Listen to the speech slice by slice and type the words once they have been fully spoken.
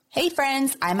Hey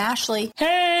friends, I'm Ashley.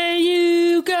 Hey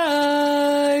you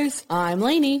guys! I'm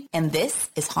Lainey. And this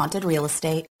is Haunted Real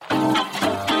Estate.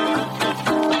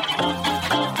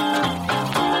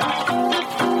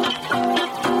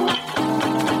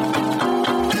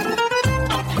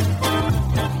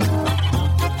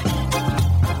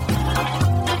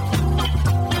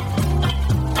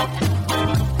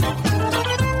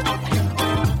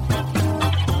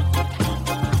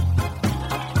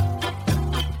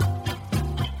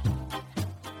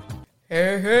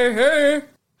 Hey.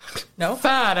 No?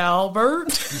 Fat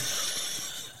Albert.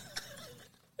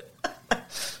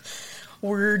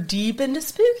 We're deep into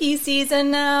spooky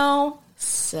season now.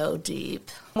 So deep.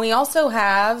 We also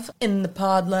have, in the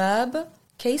pod lab,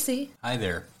 Casey. Hi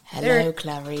there. Hello,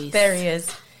 Clarice. There he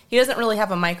is. He doesn't really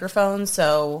have a microphone,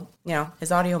 so,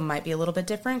 his audio might be a little bit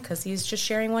different because he's just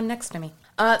sharing one next to me.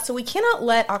 So we cannot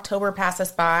let October pass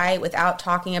us by without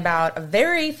talking about a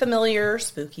very familiar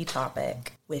spooky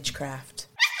topic, witchcraft.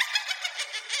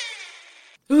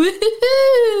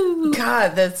 Woohoo!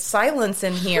 God, the silence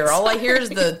in here. All I hear is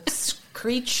the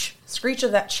screech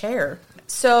of that chair.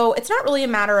 So it's not really a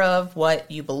matter of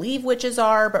what you believe witches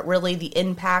are, but really the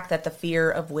impact that the fear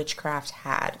of witchcraft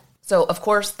had. So, of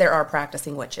course, there are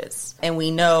practicing witches, and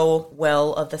we know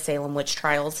well of the Salem Witch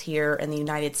Trials here in the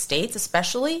United States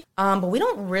especially, but we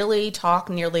don't really talk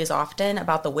nearly as often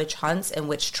about the witch hunts and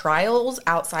witch trials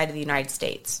outside of the United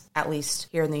States. At least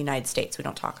here in the United States, we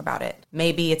don't talk about it.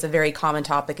 Maybe it's a very common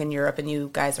topic in Europe, and you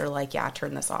guys are like, yeah,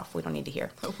 turn this off. We don't need to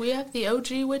hear. We have the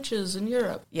OG witches in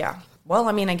Europe. Yeah. Well,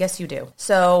 I guess you do.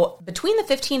 So between the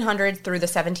 1500s through the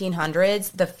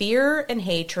 1700s, the fear and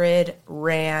hatred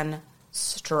ran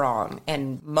strong,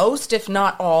 and most, if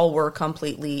not all, were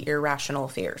completely irrational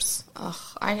fears. Ugh,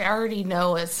 I already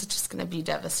know it's just going to be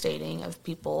devastating if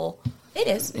people, It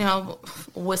is.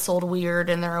 whistled weird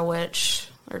and they're a witch,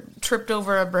 or tripped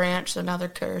over a branch, so now they're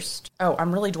cursed. Oh,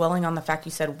 I'm really dwelling on the fact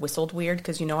you said whistled weird,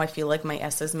 because I feel like my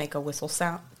S's make a whistle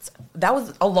sound. That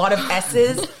was a lot of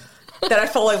S's that I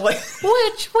felt like,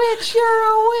 Witch, you're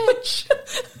a witch.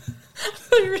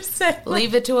 you were saying,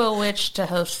 Leave it to a witch to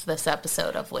host this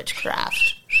episode of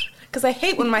Witchcraft. because I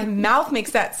hate when my mouth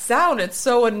makes that sound. It's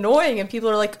so annoying, and people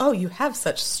are like, "Oh, you have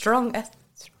such strong S's."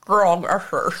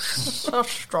 So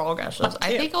strong S's.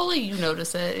 I think only you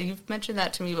notice it. You've mentioned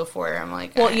that to me before. I'm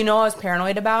like, Well, I was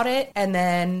paranoid about it, and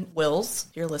then Will's,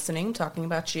 if you're listening, talking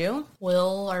about you.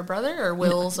 Will, our brother, or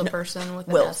Will's a person with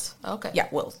an Will's. S? Okay. Yeah,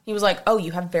 Will's. He was like, "Oh,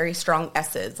 you have very strong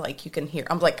S's, like you can hear."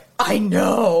 I'm like, "I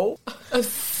know."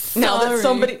 Now that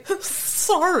somebody,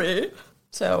 sorry.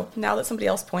 So now that somebody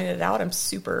else pointed it out, I'm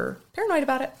super paranoid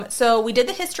about it. So we did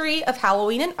the history of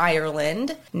Halloween in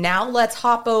Ireland. Now let's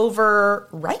hop over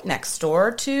right next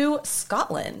door to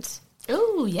Scotland.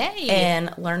 Ooh, yay.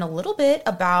 And learn a little bit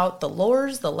about the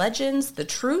lores, the legends, the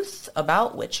truth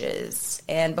about witches.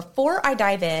 And before I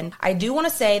dive in, I do want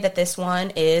to say that this one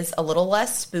is a little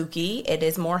less spooky. It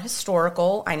is more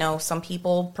historical. I know some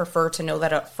people prefer to know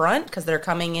that up front because they're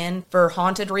coming in for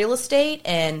haunted real estate.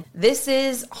 And this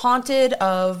is haunted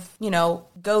of,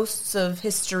 ghosts of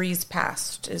history's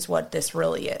past is what this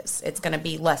really is. It's going to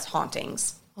be less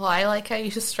hauntings. Well, I like how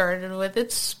you started with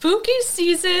it's spooky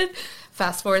season.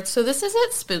 Fast forward, so this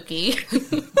isn't spooky.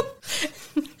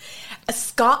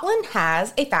 Scotland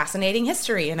has a fascinating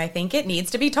history, and I think it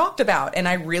needs to be talked about. And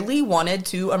I really wanted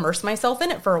to immerse myself in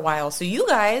it for a while. So you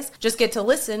guys just get to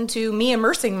listen to me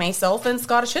immersing myself in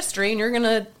Scottish history, and you're going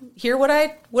to hear what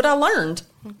I learned.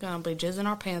 We're going to be jizzing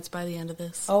our pants by the end of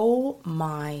this. Oh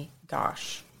my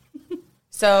gosh.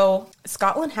 So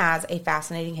Scotland has a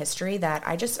fascinating history that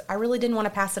I really didn't want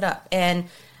to pass it up. And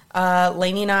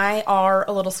Lainey and I are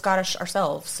a little Scottish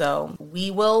ourselves, so we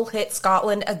will hit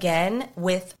Scotland again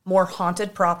with more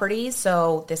haunted properties,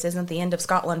 so this isn't the end of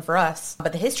Scotland for us.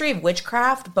 But the history of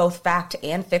witchcraft, both fact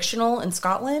and fictional in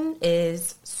Scotland,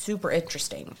 is super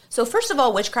interesting. So first of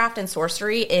all, witchcraft and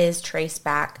sorcery is traced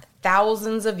back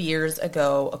thousands of years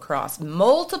ago across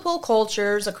multiple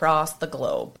cultures across the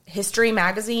globe. History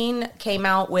magazine came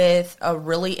out with a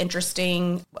really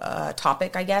interesting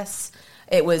topic, I guess.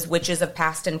 It was witches of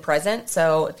past and present.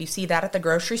 So if you see that at the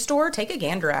grocery store, take a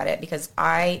gander at it because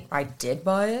I did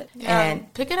buy it. Yeah,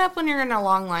 and pick it up when you're in a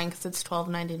long line because it's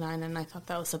 $12.99, and I thought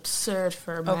that was absurd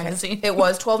for a magazine. It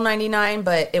was $12.99,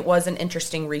 but it was an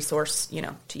interesting resource,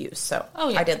 to use. So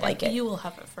I did like it. You will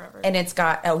have it forever. And it's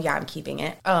got, I'm keeping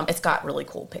it. It's got really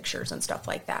cool pictures and stuff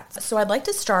like that. So I'd like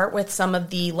to start with some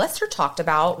of the lesser talked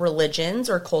about religions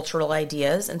or cultural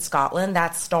ideas in Scotland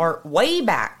that start way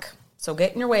back. So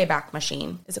get in your Wayback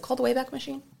Machine. Is it called the Wayback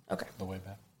Machine? Okay. The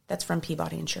Wayback. That's from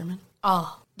Peabody and Sherman.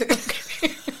 Oh.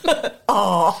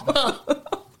 Oh.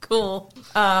 Cool.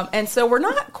 And so we're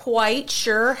not quite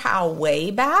sure how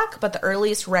way back, but the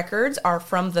earliest records are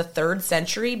from the 3rd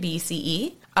century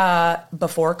BCE,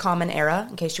 before Common Era,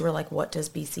 in case you were like, what does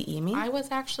BCE mean? I was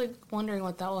actually wondering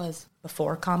what that was.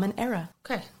 Before Common Era.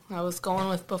 Okay. I was going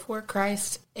with before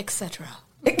Christ, etc.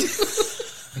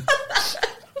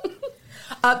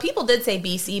 People did say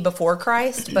BC before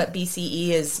Christ, but BCE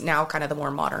is now kind of the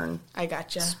more modern I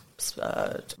gotcha.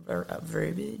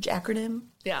 verbiage acronym.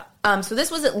 Yeah. So this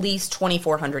was at least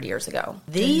 2,400 years ago.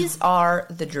 These are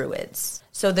the Druids.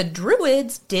 So the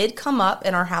Druids did come up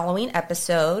in our Halloween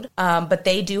episode, but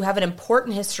they do have an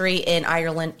important history in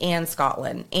Ireland and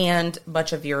Scotland and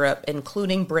much of Europe,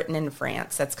 including Britain and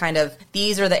France. That's kind of,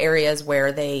 these are the areas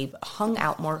where they hung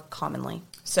out more commonly.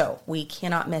 So we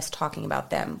cannot miss talking about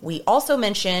them. We also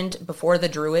mentioned before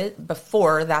that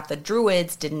the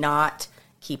Druids did not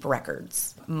keep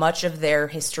records. Much of their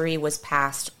history was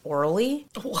passed orally.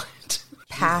 What?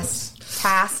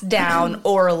 Passed down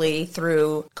orally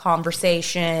through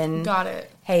conversation. Got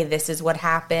it. Hey, this is what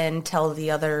happened. Tell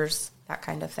the others. That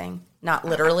kind of thing. Not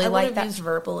literally like that. I used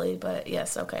verbally, but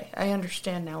yes, okay. I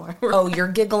understand now. Oh, you're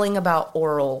giggling about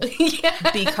oral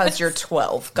because you're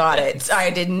 12. Got it.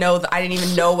 I didn't know. I didn't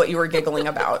even know what you were giggling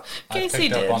about. Casey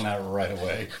picked up on that right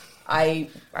away. I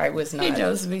was not. He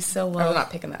knows me so well. I was not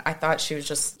picking that. I thought she was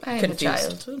just confused.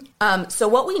 Childhood. So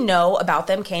what we know about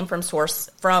them came from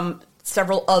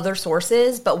several other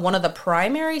sources, but one of the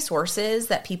primary sources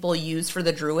that people use for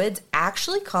the Druids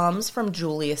actually comes from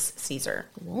Julius Caesar.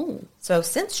 Whoa. So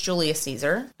since Julius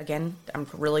Caesar, again, I'm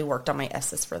really worked on my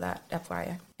S's for that,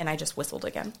 FYI, and I just whistled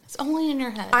again. It's only in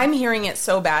your head. I'm hearing it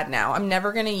so bad now. I'm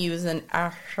never going to use an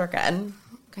ash again.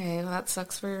 Okay, well, that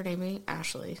sucks for your name,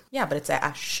 Ashley. Yeah, but it's an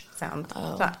ash sound.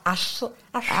 Oh. It's not Ashley.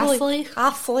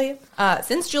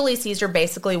 Since Julius Caesar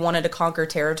basically wanted to conquer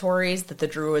territories that the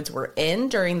Druids were in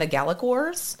during the Gallic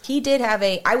Wars, he did have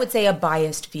I would say, a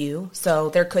biased view. So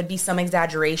there could be some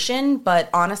exaggeration, but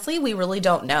honestly, we really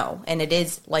don't know. And it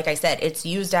is, like I said, it's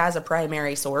used as a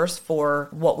primary source for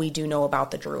what we do know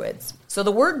about the Druids. So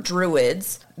the word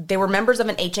Druids, they were members of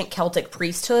an ancient Celtic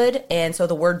priesthood, and so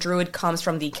the word Druid comes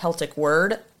from the Celtic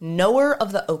word, knower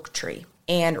of the oak tree.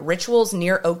 And rituals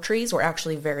near oak trees were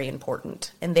actually very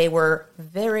important, and they were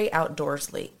very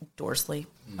outdoorsy.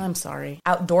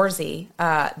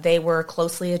 They were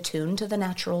closely attuned to the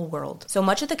natural world. So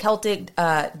much of the Celtic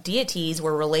deities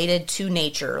were related to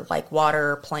nature, like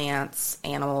water, plants,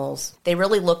 animals. They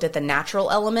really looked at the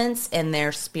natural elements and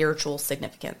their spiritual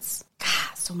significance.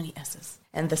 So many S's.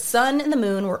 And the sun and the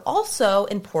moon were also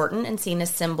important and seen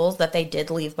as symbols that they did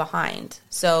leave behind.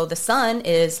 So the sun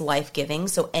is life-giving,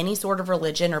 so any sort of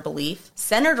religion or belief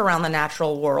centered around the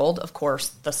natural world, of course,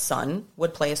 the sun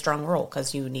would play a strong role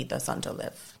because you need the sun to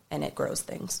live, and it grows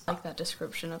things. I like that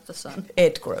description of the sun.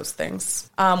 It grows things.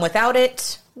 Without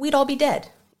it, we'd all be dead.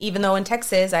 Even though in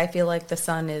Texas, I feel like the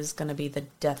sun is going to be the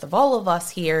death of all of us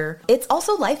here, it's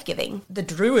also life-giving. The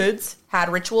Druids had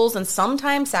rituals and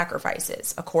sometimes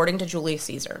sacrifices, according to Julius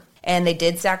Caesar. And they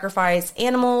did sacrifice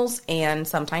animals and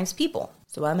sometimes people.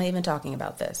 So why am I even talking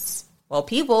about this? Well,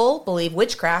 people believe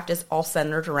witchcraft is all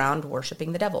centered around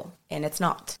worshiping the devil, and it's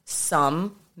not.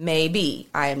 Some may be.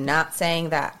 I am not saying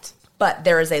that. But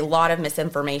there is a lot of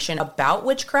misinformation about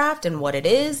witchcraft and what it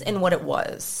is and what it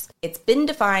was. It's been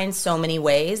defined so many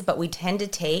ways, but we tend to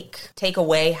take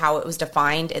away how it was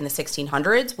defined in the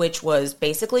 1600s, which was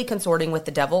basically consorting with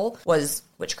the devil was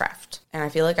witchcraft. And I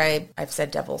feel like I've said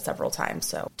devil several times,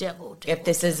 so Devil. if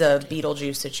this is a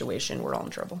Beetlejuice situation, we're all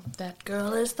in trouble. That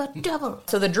girl is the devil.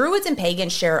 So the Druids and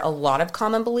pagans share a lot of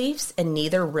common beliefs, and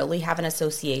neither really have an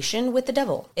association with the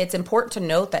devil. It's important to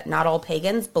note that not all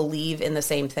pagans believe in the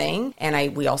same thing,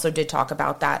 and we also did talk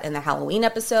about that in the Halloween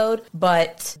episode,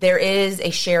 but there is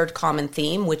a shared common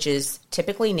theme, which is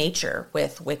typically nature.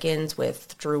 With Wiccans,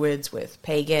 with Druids, with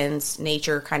pagans,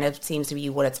 nature kind of seems to be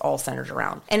what it's all centered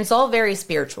around. And it's all very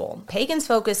spiritual. Pagans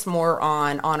focus more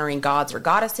on honoring gods or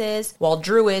goddesses, while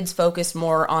Druids focus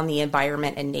more on the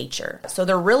environment and nature. So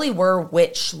there really were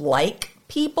witch-like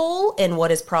people in what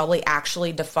is probably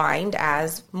actually defined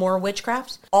as more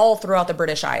witchcraft all throughout the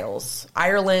British Isles.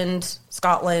 Ireland,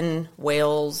 Scotland,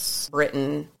 Wales,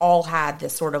 Britain, all had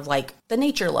this sort of like the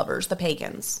nature lovers, the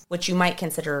pagans, which you might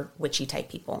consider witchy type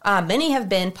people. Many have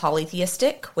been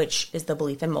polytheistic, which is the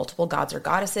belief in multiple gods or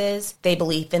goddesses. They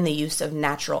believe in the use of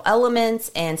natural elements,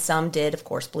 and some did, of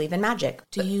course, believe in magic.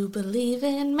 Do you believe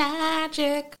in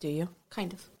magic? Do you?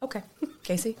 Kind of. Okay.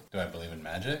 Casey? Do I believe in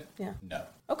magic? Yeah. No.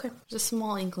 Okay. There's a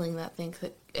small inkling that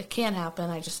it can happen.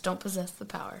 I just don't possess the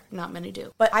power. Not many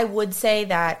do. But I would say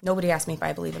that nobody asked me if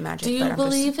I believe in magic. Do you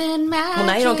believe in magic? Well,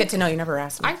 now you don't get to know. You never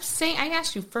asked me. I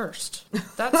asked you first.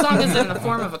 That song is in the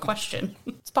form of a question.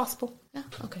 It's possible. Yeah,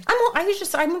 okay.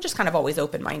 I'm just kind of always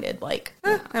open-minded. Like,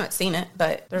 I haven't seen it,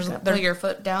 but there's put your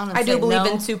foot down and I do believe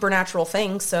no. in supernatural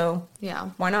things, so yeah,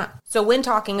 why not? So when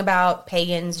talking about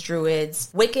pagans,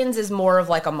 druids, Wiccans is more of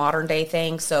like a modern day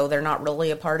thing, so they're not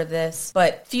really a part of this,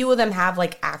 but few of them have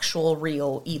like actual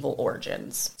real evil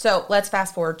origins. So let's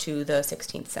fast forward to the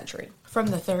 16th century. From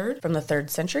the 3rd? From the 3rd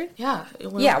century? Yeah.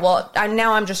 Well,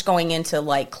 now I'm just going into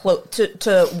like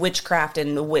to witchcraft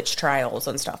and the witch trials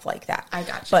and stuff like that. I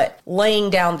got you. But laying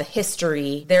down the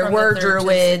history, there were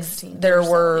druids, there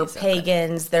were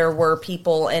pagans, there were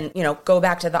people, and, go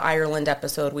back to the Ireland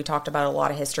episode. We talked about a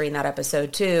lot of history in that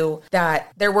episode too,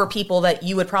 that there were people that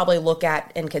you would probably look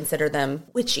at and consider them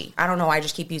witchy. I don't know. I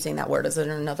just keep using that word. Is there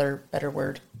another better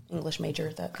word? English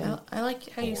major that can... I like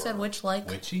how you said witch-like.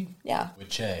 Witchy? Yeah.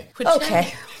 Witchy.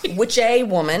 Okay. Witchy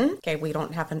woman. Okay, we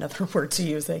don't have another word to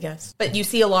use, I guess. But you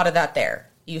see a lot of that there.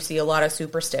 You see a lot of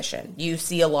superstition. You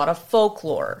see a lot of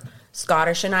folklore.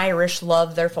 Scottish and Irish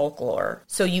love their folklore.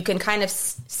 So you can kind of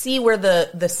see where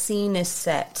the scene is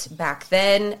set back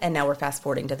then, and now we're fast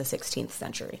forwarding to the 16th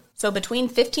century. So between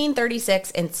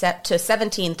 1536 and to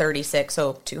 1736,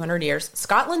 so 200 years,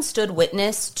 Scotland stood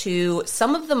witness to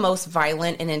some of the most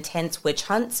violent and intense witch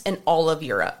hunts in all of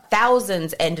Europe.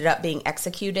 Thousands ended up being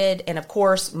executed, and of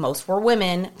course, most were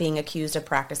women being accused of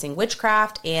practicing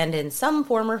witchcraft and in some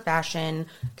form or fashion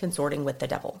consorting with the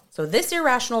devil. So this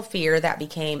irrational fear that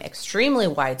became extremely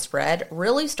widespread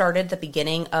really started the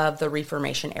beginning of the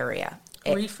Reformation area.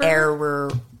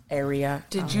 Area.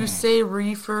 Did you say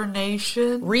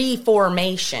Reformation?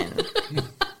 Reformation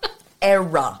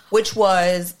era, which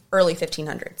was early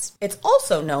 1500s. It's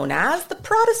also known as the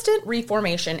Protestant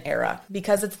Reformation era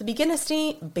because it's the beginning.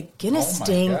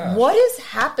 Oh what is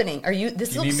happening? Are you?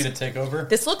 You need me to take over?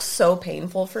 This looks so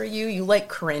painful for you. You like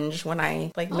cringe when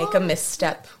I make a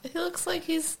misstep. He looks like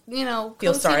he's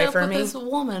feel sorry for me. This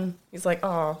woman. He's like,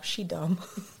 oh, she dumb.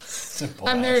 Simple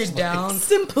I'm very down.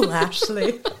 Simple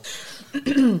Ashley.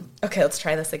 Okay, let's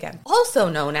try this again. Also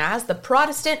known as the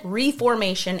Protestant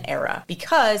Reformation era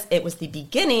because it was the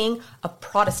beginning of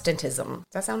Protestantism.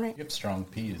 Does that sound right? You have strong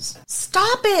P's.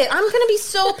 Stop it! I'm going to be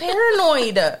so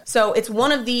paranoid. So it's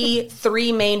one of the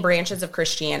 3 main branches of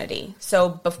Christianity. So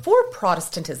before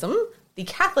Protestantism, the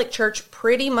Catholic Church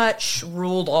pretty much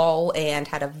ruled all and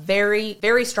had a very,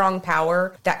 very strong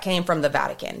power that came from the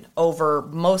Vatican over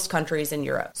most countries in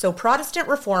Europe. So Protestant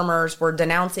reformers were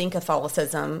denouncing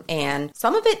Catholicism, and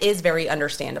some of it is very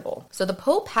understandable. So the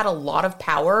Pope had a lot of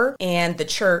power, and the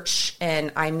church,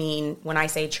 and I mean, when I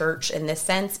say church in this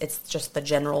sense, it's just the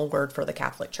general word for the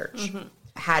Catholic Church,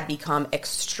 had become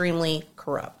extremely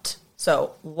corrupt.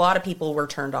 So a lot of people were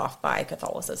turned off by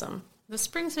Catholicism. This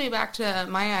brings me back to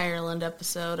my Ireland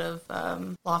episode of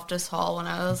Loftus Hall when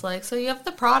I was like, so you have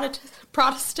the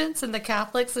Protestants and the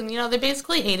Catholics, and, they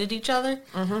basically hated each other.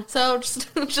 Mm-hmm. So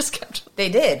just kept... They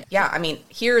did. Yeah, I mean,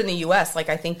 here in the U.S.,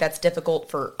 I think that's difficult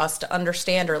for us to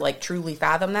understand or, truly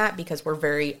fathom that because we're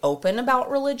very open about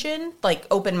religion,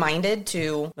 open-minded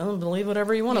to, believe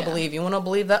whatever you want to believe. You want to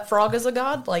believe that frog is a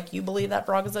god? You believe that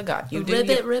frog is a god. You do.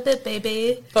 Ribbit,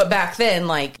 baby. But back then,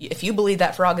 if you believe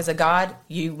that frog is a god,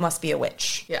 you must be a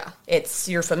witch. Yeah.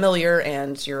 You're familiar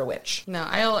and you're a witch. No,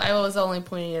 I was only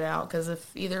pointing it out because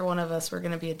if either one of us were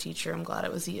going to be a teacher, I'm glad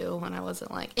it was you, and I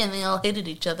wasn't and they all hated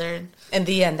each other. In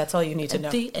the end, that's all you need to know.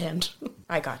 At the end.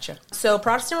 I gotcha. So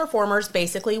Protestant reformers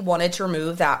basically wanted to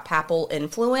remove that papal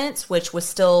influence, which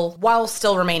was while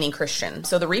still remaining Christian.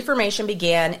 So the Reformation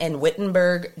began in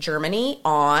Wittenberg, Germany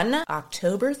on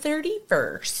October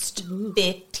 31st,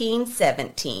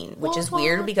 1517, which is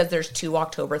weird because there's 2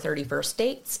 October 31st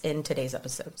dates in today's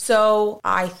episode. So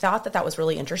I thought that was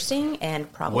really interesting and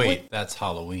probably... Wait, that's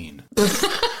Halloween.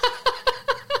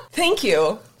 Thank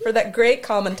you for that great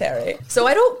commentary. So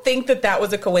I don't think that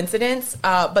was a coincidence,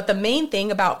 but the main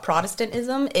thing about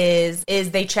Protestantism is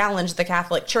they challenged the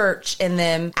Catholic Church in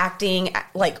them acting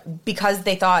because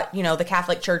they thought, the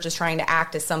Catholic Church is trying to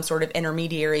act as some sort of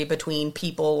intermediary between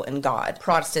people and God.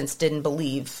 Protestants didn't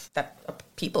believe that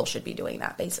people should be doing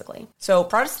that, basically. So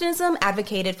Protestantism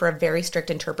advocated for a very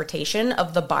strict interpretation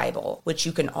of the Bible, which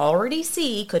you can already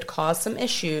see could cause some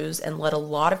issues and led a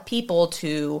lot of people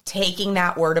to taking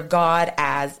that word of God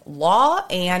as law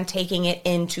and taking it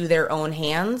into their own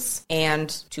hands and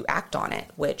to act on it,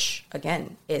 which,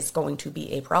 again, is going to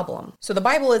be a problem. So the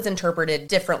Bible is interpreted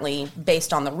differently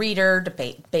based on the reader,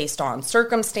 based on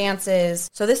circumstances.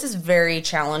 So this is very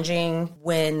challenging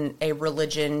when a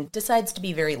religion decides to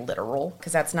be very literal.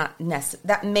 because that's not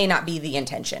that may not be the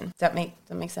intention. Does that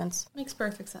make sense? Makes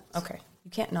perfect sense. Okay. You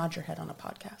can't nod your head on a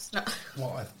podcast. No.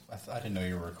 Well, I didn't know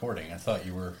you were recording. I thought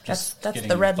you were just That's getting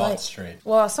the your red thoughts light. straight.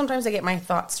 Well, sometimes I get my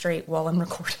thoughts straight while I'm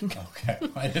recording. Okay,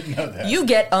 I didn't know that. You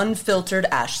get unfiltered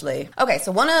Ashley. Okay,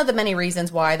 so one of the many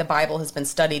reasons why the Bible has been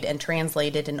studied and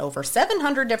translated in over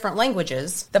 700 different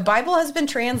languages, the Bible has been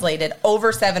translated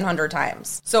over 700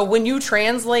 times. So when you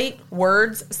translate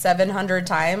words 700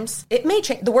 times, it may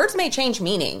the words may change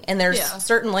meaning, and there's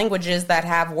certain languages that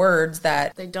have words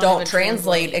that They don't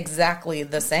translate exactly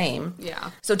the same.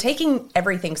 Yeah. So taking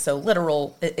everything so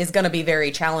literal is going to be very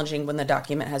challenging when the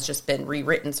document has just been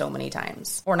rewritten so many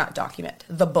times. Or not document,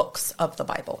 the books of the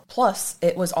Bible. Plus,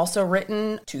 it was also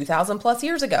written 2,000 plus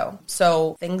years ago.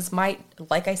 So things might,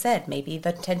 like I said, maybe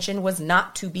the intention was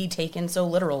not to be taken so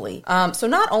literally. So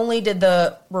not only did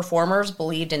the reformers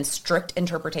believe in strict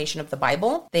interpretation of the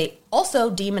Bible, they also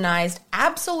demonized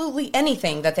absolutely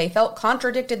anything that they felt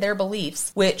contradicted their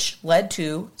beliefs, which led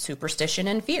to superstition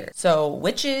and fear. So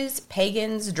witches,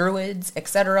 pagans, druids,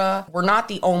 etc. were not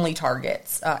the only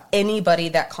targets. Anybody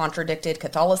that contradicted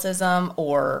Catholicism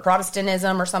or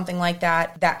Protestantism or something like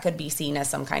that, that could be seen as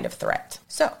some kind of threat.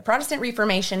 So Protestant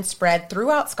Reformation spread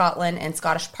throughout Scotland, and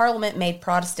Scottish Parliament made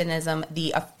Protestantism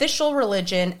the official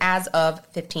religion as of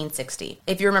 1560.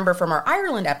 If you remember from our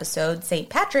Ireland episode, St.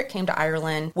 Patrick came to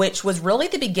Ireland, which was really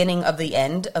the beginning of the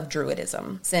end of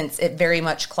Druidism, since it very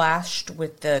much clashed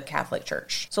with the Catholic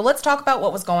Church. So let's talk about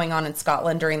what was going on in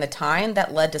Scotland during the time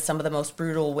that led to some of the most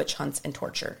brutal witch hunts and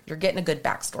torture. You're getting a good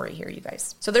backstory here, you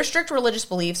guys. So their strict religious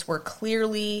beliefs were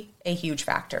clearly a huge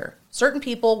factor. Certain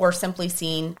people were simply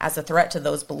seen as a threat to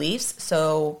those beliefs,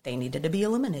 so they needed to be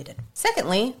eliminated.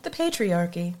 Secondly, the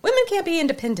patriarchy. Women can't be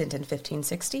independent in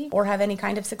 1560 or have any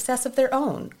kind of success of their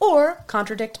own or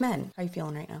contradict men. How are you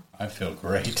feeling right now? I feel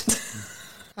great.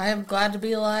 I am glad to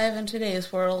be alive in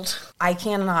today's world. I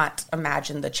cannot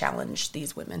imagine the challenge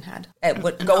these women had.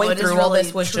 Going through all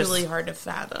this was truly just hard to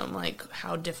fathom, like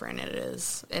how different it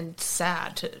is, and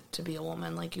sad to be a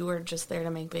woman. Like you were just there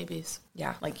to make babies.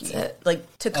 yeah, like it.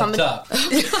 like to come Up top.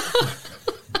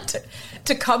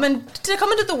 to come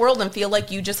into the world and feel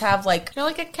like you just have like You're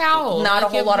like a cow. not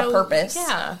like a whole lot of purpose.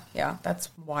 Yeah. Yeah, that's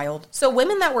wild. So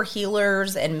women that were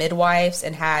healers and midwives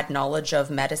and had knowledge of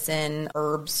medicine,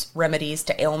 herbs, remedies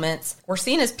to ailments were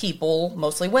seen as people,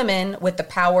 mostly women, with the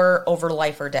power over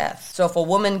life or death. So if a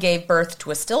woman gave birth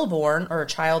to a stillborn or a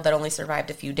child that only survived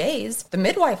a few days, the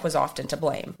midwife was often to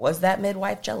blame. Was that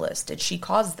midwife jealous? Did she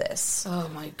cause this? Oh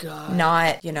my God.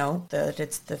 Not,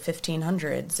 it's the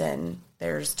 1500s and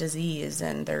there's disease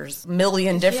and there's a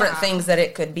million different things that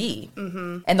it could be.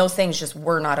 Mm-hmm. And those things just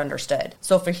were not understood.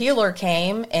 So if a healer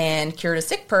came and cured a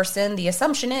sick person, the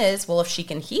assumption is, well, if she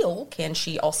can heal, can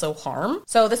she also harm?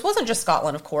 So this wasn't just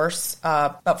Scotland, of course,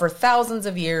 but for thousands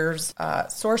of years,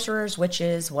 sorcerers,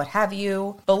 witches, what have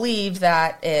you, believed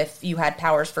that if you had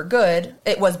powers for good,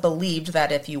 it was believed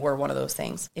that if you were one of those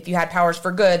things, if you had powers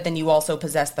for good, then you also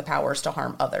possessed the powers to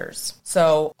harm others.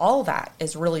 So all that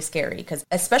is really scary because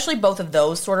especially both of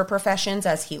those sort of professions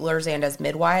as healers and as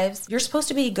midwives, you're supposed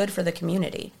to be good for the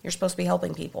community. You're supposed to be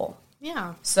helping people.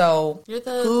 Yeah. So You're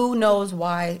who knows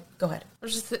why? Go ahead.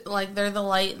 It's just like they're the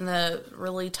light in the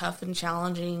really tough and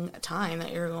challenging time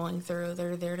that you're going through.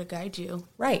 They're there to guide you.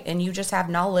 Right. And you just have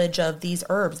knowledge of these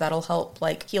herbs that'll help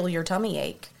like heal your tummy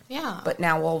ache. Yeah. But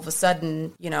now all of a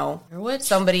sudden, You're a witch.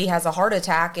 somebody has a heart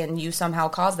attack and you somehow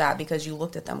caused that because you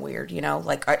looked at them weird,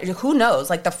 like who knows?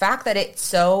 Like the fact that it's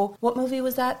so, what movie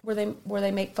was that where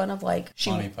they make fun of like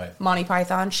Monty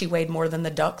Python, she weighed more than the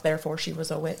duck, therefore she was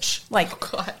a witch. Like,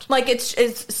 oh God. Like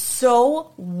it's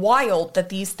so wild that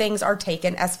these things are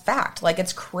taken as fact. Like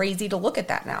it's crazy to look at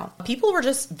that now. People were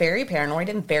just very paranoid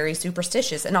and very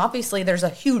superstitious. And obviously there's a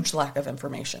huge lack of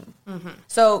information. Mm-hmm.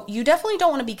 So you definitely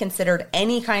don't want to be considered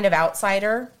any kind of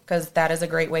outsider, because that is a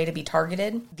great way to be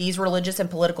targeted. These religious and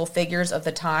political figures of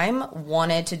the time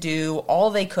wanted to do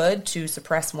all they could to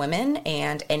suppress women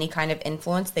and any kind of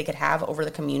influence they could have over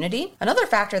the community. Another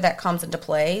factor that comes into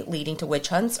play leading to witch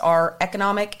hunts are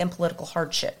economic and political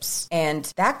hardships. And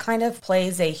that kind of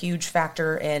plays a huge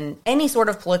factor in any sort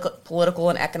of political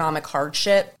and economic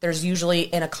hardship. There's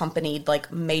usually an accompanied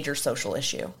like major social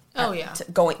issue. Oh yeah.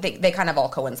 They kind of all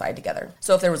coincide together.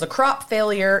 So if there was a crop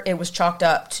failure, it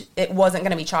wasn't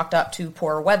going to be chalked up to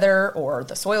poor weather or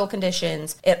the soil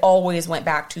conditions. It always went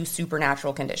back to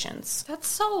supernatural conditions. That's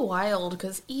so wild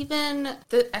because even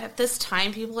at this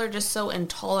time, people are just so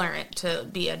intolerant to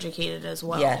be educated as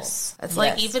well. Yes. It's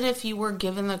like even if you were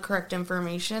given the correct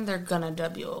information, they're gonna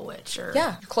dub you a witch. Or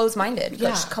closed-minded. Yeah.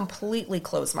 Just completely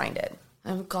closed-minded.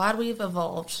 I'm glad we've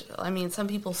evolved. I mean, some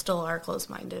people still are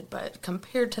closed-minded, but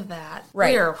compared to that,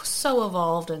 Right. we are so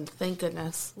evolved, and thank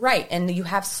goodness. Right. And you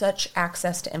have such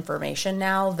access to information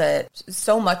now that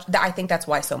I think that's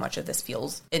why so much of this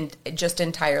feels just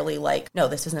entirely like, no,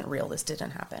 this isn't real. This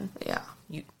didn't happen. Yeah.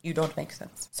 You don't make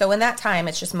sense. So in that time,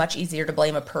 it's just much easier to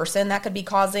blame a person that could be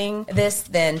causing this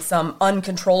than some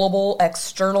uncontrollable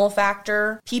external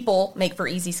factor. People make for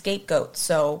easy scapegoats,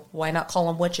 so why not call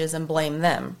them witches and blame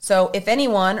them? So if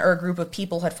anyone or a group of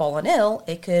people had fallen ill,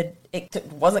 it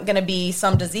wasn't going to be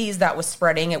some disease that was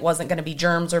spreading. It wasn't going to be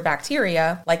germs or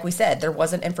bacteria. Like we said, there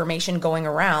wasn't information going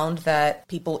around that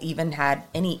people even had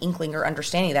any inkling or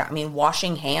understanding of that. I mean,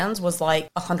 washing hands was like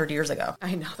 100 years ago.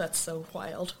 I know, that's so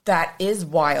wild. That is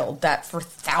wild that for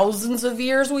thousands of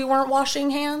years we weren't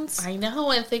washing hands. I know,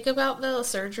 and think about the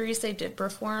surgeries they did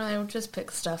perform. They would just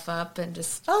pick stuff up and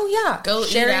just go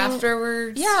eat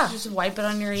afterwards. Yeah. Just wipe it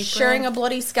on your apron. Sharing a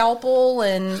bloody scalpel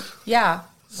and,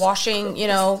 washing,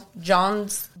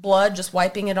 John's blood, just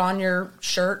wiping it on your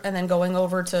shirt and then going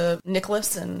over to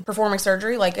Nicholas and performing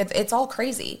surgery. Like, it's all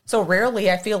crazy. So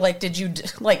rarely, I feel like,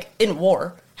 in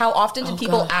war, how often did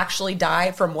people actually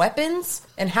die from weapons?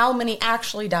 And how many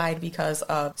actually died because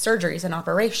of surgeries and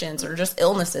operations or just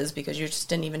illnesses because you just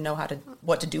didn't even know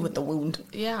what to do with the wound?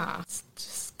 Yeah, it's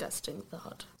disgusting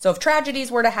thought. So if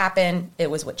tragedies were to happen, it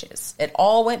was witches. It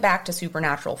all went back to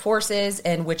supernatural forces,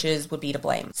 and witches would be to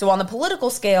blame. So on the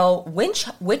political scale,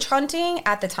 witch hunting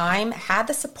at the time had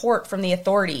the support from the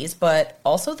authorities, but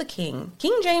also the king.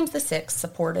 King James VI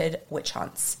supported witch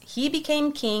hunts. He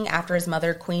became king after his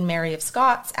mother, Queen Mary of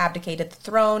Scots, abdicated the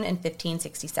throne in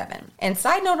 1567. And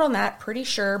side note on that, pretty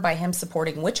sure by him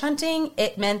supporting witch hunting,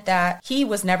 it meant that he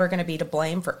was never going to be to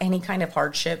blame for any kind of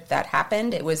hardship that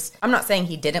happened. I'm not saying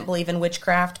he didn't believe in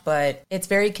witchcraft, but it's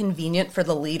very convenient for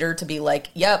the leader to be like,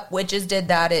 yep, witches did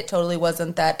that. It totally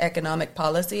wasn't that economic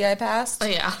policy I passed. Oh,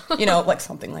 yeah. Like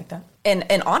something like that. And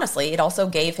honestly, it also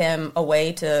gave him a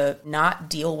way to not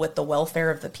deal with the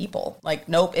welfare of the people. Like,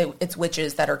 nope, it's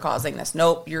witches that are causing this.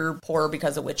 Nope, you're poor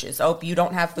because of witches. Oh, you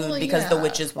don't have food because the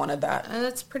witches wanted that. And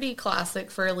that's pretty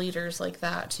classic for leaders like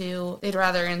that, too. They'd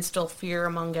rather instill fear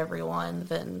among everyone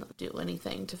than do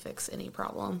anything to fix any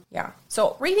problem. Yeah.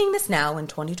 So reading this now in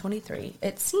 2023,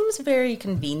 it seems very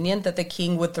convenient that the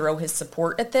king would throw his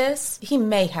support at this. He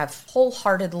may have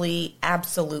wholeheartedly,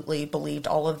 absolutely believed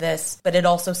all of this, but it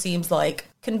also seems like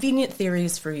convenient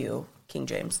theories for you, King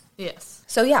James. Yes.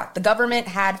 So yeah, the government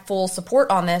had full support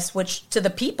on this, which to the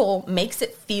people makes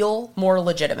it feel more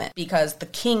legitimate because the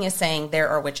king is saying there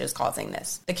are witches causing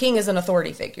this. The king is an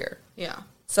authority figure. Yeah.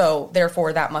 So,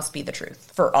 therefore, that must be the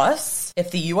truth. For us,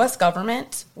 if the U.S.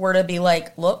 government were to be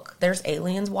like, look, there's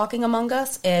aliens walking among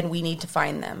us and we need to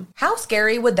find them. How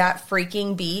scary would that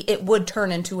freaking be? It would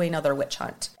turn into another witch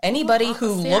hunt. Anybody who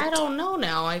looked... I don't know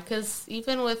now, because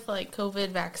even with, like,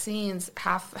 COVID vaccines,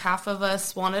 half of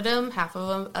us wanted them, half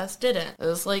of us didn't. It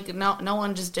was like, no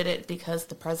one just did it because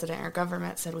the president or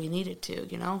government said we needed to,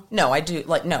 No, I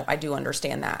do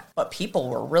understand that. But people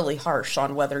were really harsh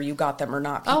on whether you got them or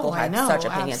not. People had such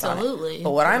opinions. Absolutely. On it.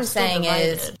 But what I'm saying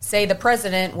is, say the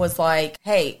president was like,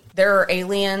 hey, there are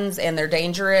aliens and they're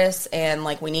dangerous and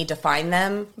like we need to find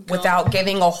them without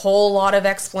giving a whole lot of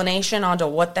explanation onto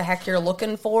what the heck you're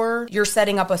looking for, you're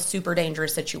setting up a super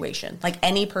dangerous situation. Like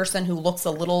any person who looks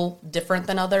a little different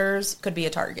than others could be a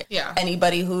target. Yeah.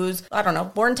 Anybody who's, I don't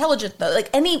know, more intelligent, like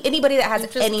anybody that has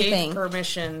just anything. Gave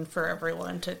permission for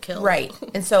everyone to kill. Right.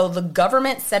 And so the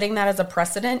government setting that as a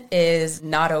precedent is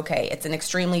not okay. It's an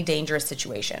extremely dangerous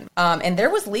situation. And there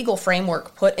was legal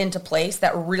framework put into place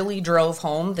that really drove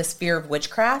home this fear of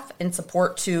witchcraft in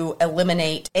support to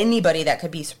eliminate anybody that could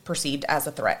be perceived as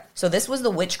a threat. So this was the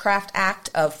Witchcraft Act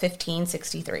of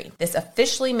 1563. This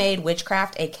officially made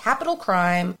witchcraft a capital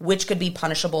crime, which could be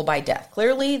punishable by death.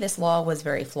 Clearly, this law was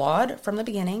very flawed from the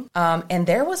beginning. And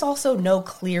there was also no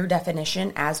clear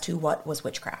definition as to what was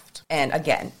witchcraft. And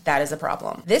again, that is a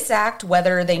problem. This act,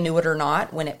 whether they knew it or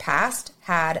not, when it passed,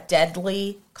 had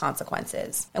deadly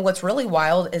consequences. And what's really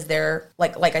wild is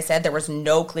like I said, there was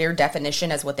no clear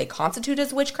definition as what they constitute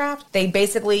as witchcraft. They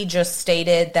basically just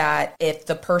stated that if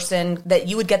the person, that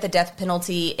you would get the death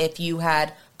penalty if you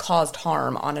had caused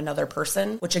harm on another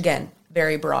person, which again,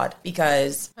 very broad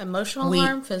because emotional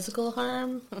harm, physical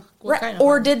harm, right? Kind of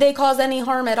or harm? Did they cause any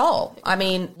harm at all? I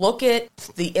mean, look at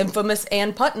the infamous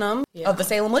Ann Putnam of the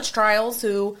Salem Witch Trials,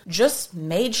 who just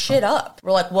made shit up.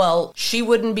 We're like, well, she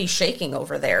wouldn't be shaking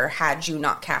over there had you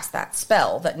not cast that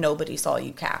spell that nobody saw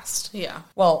you cast. Yeah.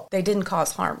 Well, they didn't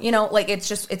cause harm. Like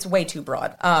it's way too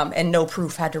broad. And no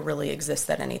proof had to really exist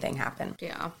that anything happened.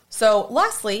 Yeah. So,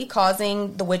 lastly,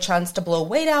 causing the witch hunts to blow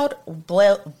way out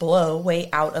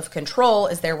of control control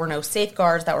is there were no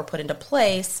safeguards that were put into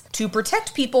place to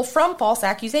protect people from false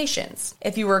accusations.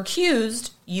 If you were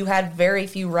accused, you had very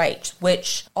few rights,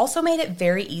 which also made it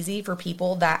very easy for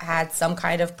people that had some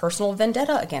kind of personal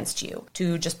vendetta against you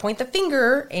to just point the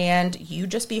finger and you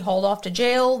just be hauled off to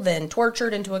jail, then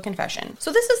tortured into a confession.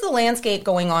 So this is the landscape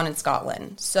going on in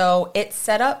Scotland. So it's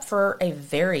set up for a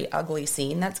very ugly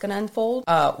scene that's going to unfold.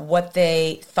 What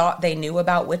they thought they knew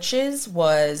about witches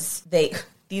was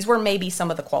these were maybe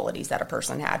some of the qualities that a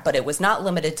person had, but it was not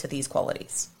limited to these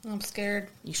qualities. I'm scared.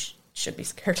 You should be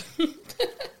scared.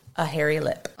 A hairy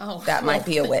lip. Oh, that might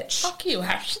be a witch. Fuck you,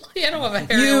 Ashley. I don't have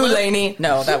a hairy You, lip. Lainey.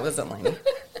 No, that wasn't Lainey.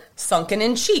 Sunken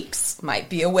in cheeks might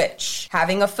be a witch.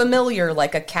 Having a familiar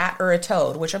like a cat or a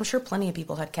toad, which I'm sure plenty of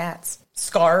people had cats.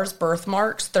 Scars,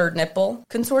 birthmarks, third nipple,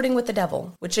 consorting with the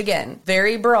devil, which again,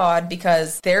 very broad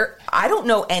because I don't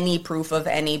know any proof of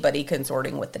anybody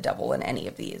consorting with the devil in any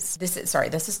of these. This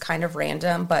is kind of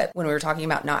random, but when we were talking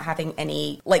about not having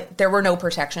any, there were no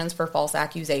protections for false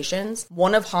accusations.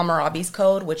 One of Hammurabi's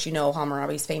code, which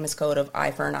Hammurabi's famous code of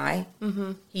eye for an eye,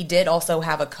 he did also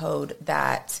have a code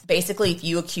that basically if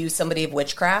you accuse somebody of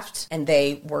witchcraft and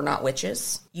they were not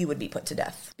witches, you would be put to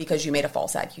death because you made a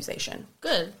false accusation.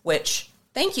 Good. Which,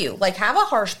 thank you. Have a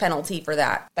harsh penalty for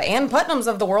that. The Ann Putnams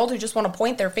of the world who just want to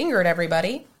point their finger at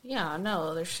everybody. Yeah,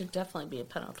 no, there should definitely be a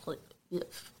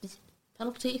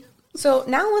penalty. So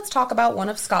now let's talk about one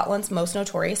of Scotland's most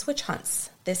notorious witch hunts.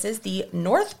 This is the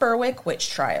North Berwick Witch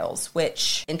Trials,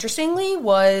 which, interestingly,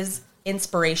 was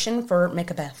inspiration for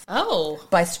Macbeth. Oh.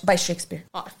 By Shakespeare.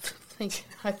 Oh,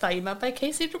 I thought you meant by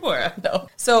Casey Demora. No.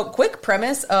 So, quick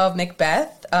premise of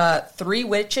Macbeth. 3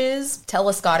 witches tell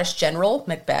a Scottish general,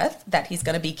 Macbeth, that he's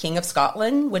going to be king of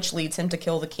Scotland, which leads him to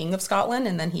kill the king of Scotland,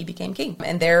 and then he became king.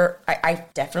 And I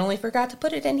definitely forgot to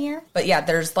put it in here. But yeah,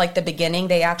 there's the beginning.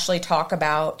 They actually talk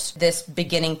about this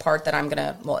beginning part that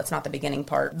it's not the beginning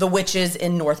part. The witches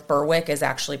in North Berwick is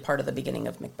actually part of the beginning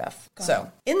of Macbeth.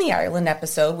 So, in the Ireland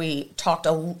episode, we talked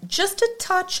just a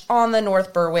touch on the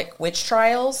North Berwick Witch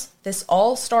Trials. This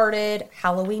all started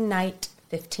Halloween night,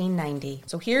 1590.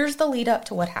 So here's the lead up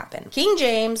to what happened. King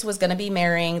James was going to be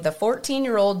marrying the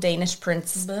 14-year-old Danish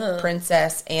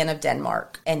princess Anne of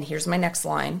Denmark. And here's my next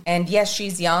line. And yes,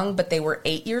 she's young, but they were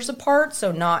 8 years apart,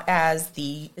 so not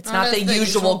the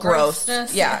usual gross.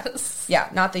 Yeah. Yes. Yeah,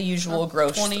 not the usual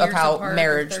gross of how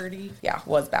marriage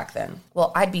was back then.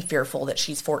 Well, I'd be fearful that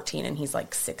she's 14 and he's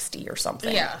 60 or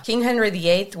something. Yeah. King Henry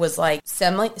VIII was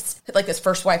his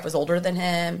first wife was older than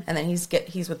him, and then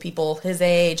he's with people his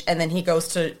age, and then he goes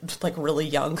to really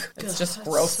young. It's just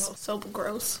gross. So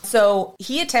gross. So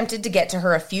he attempted to get to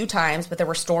her a few times, but there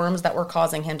were storms that were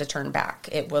causing him to turn back.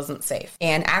 It wasn't safe.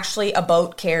 And actually a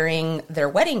boat carrying their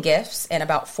wedding gifts and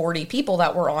about 40 people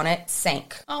that were on it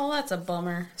sank. Oh, that's a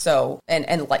bummer. So, and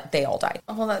they all died.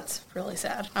 Oh, that's really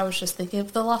sad. I was just thinking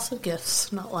of the loss of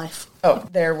gifts, not life. Oh,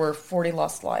 there were 40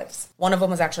 lost lives. One of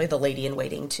them was actually the lady in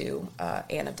waiting to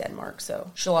Anne of Denmark. So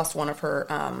she lost one of her,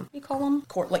 what do you call them?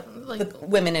 Court, the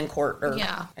women in court.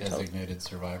 Designated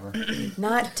survivor.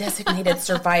 Not designated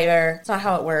survivor. It's not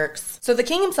how it works. So the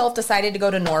king himself decided to go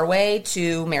to Norway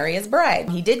to marry his bride.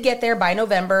 He did get there by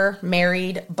November,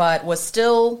 married, but was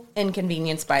still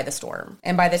inconvenienced by the storm.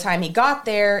 And by the time he got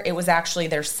there, it was actually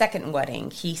their second wedding.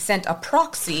 He sent a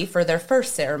proxy for their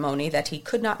first ceremony that he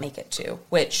could not make it to,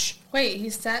 which... Wait, he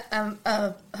sent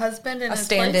a husband in a his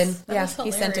stand-in. Place? Yeah, he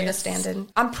sent in a stand-in.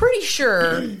 I'm pretty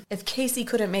sure if Casey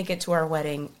couldn't make it to our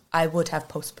wedding, I would have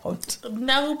postponed.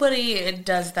 Nobody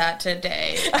does that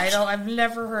today. I've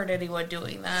never heard anyone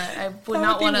doing that. I would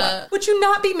not want to... Would you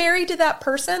not be married to that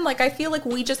person? I feel like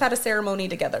we just had a ceremony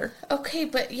together. Okay,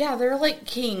 but yeah, they're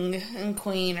king and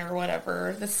queen or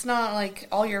whatever. That's not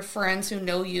all your friends who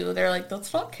know you. They're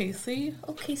that's not Casey.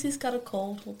 Oh, Casey's got a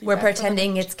cold. We're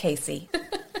pretending it's Casey.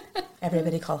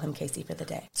 Everybody call him Casey for the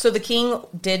day. So the king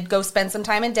did go spend some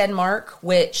time in Denmark,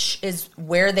 which is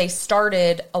where they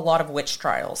started a lot of witch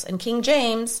trials. And King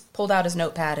James pulled out his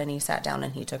notepad and he sat down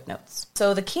and he took notes.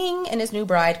 So the king and his new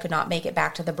bride could not make it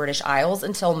back to the British Isles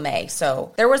until May.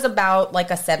 So there was about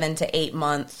a 7 to 8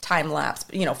 month time lapse,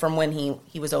 from when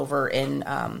he was over in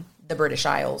the British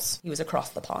Isles. He was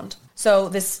across the pond. So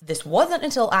this wasn't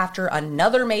until after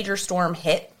another major storm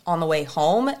hit on the way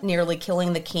home, nearly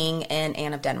killing the king and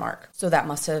Anne of Denmark. So that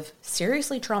must have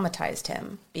seriously traumatized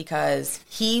him because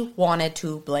he wanted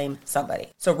to blame somebody.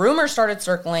 So rumors started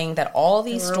circling that all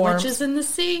these storms... witches in the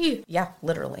sea. Yeah,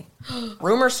 literally.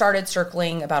 Rumors started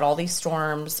circling about all these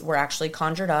storms were actually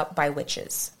conjured up by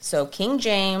witches. So King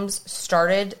James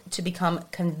started to become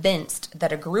convinced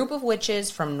that a group of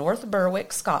witches from North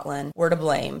Berwick, Scotland, were to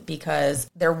blame because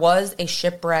there was a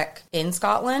shipwreck in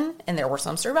Scotland and there were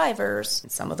some survivors.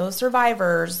 And some of those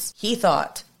survivors, he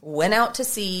thought, went out to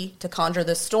sea to conjure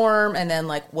this storm and then,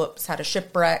 like, whoops, had a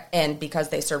shipwreck. And because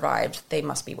they survived, they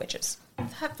must be witches.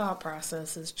 That thought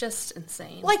process is just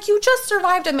insane. Like, you just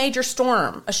survived a major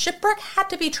storm. A shipwreck had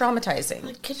to be traumatizing.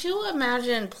 Like, could you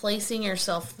imagine placing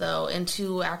yourself, though,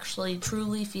 into actually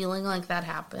truly feeling like that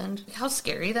happened? How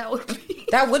scary that would be.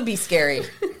 That would be scary.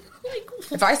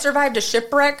 If I survived a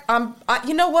shipwreck,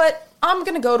 you know what? I'm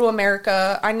going to go to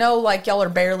America. I know, like, y'all are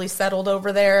barely settled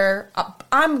over there.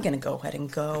 I'm going to go ahead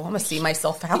and go. I'm going to see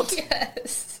myself out.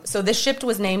 Yes. So this ship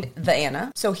was named the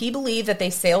Anna. So he believed that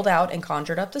they sailed out and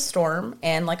conjured up the storm.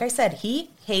 And like I said, he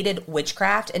hated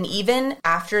witchcraft. And even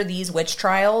after these witch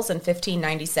trials in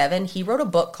 1597, he wrote a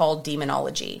book called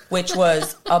Demonology, which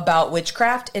was about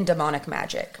witchcraft and demonic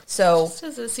magic. So This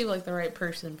doesn't seem like the right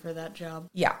person for that job.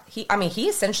 yeah, he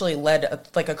essentially led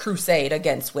a crusade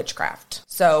against witchcraft.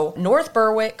 So North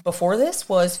Berwick before this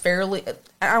was fairly,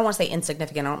 I don't want to say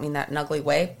insignificant, I don't mean that in an ugly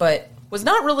way, but was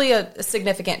not really a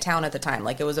significant town at the time.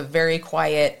 Like, it was a very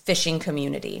quiet fishing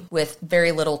community with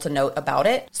very little to note about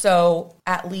it. So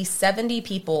at least 70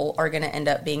 people are going to end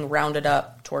up being rounded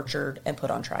up, tortured, and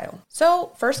put on trial.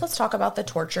 So first, let's talk about the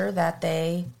torture that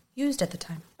they used at the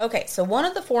time. Okay, so one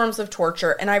of the forms of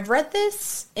torture, and I've read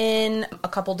this in a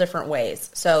couple different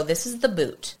ways. So this is the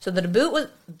boot. So the boot was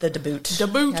the boot.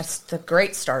 That's the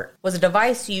great start. Was a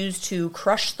device used to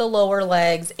crush the lower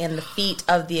legs and the feet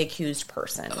of the accused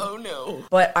person. Oh no.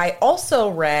 But I also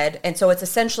read, and so it's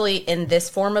essentially in this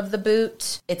form of the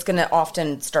boot, it's going to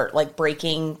often start like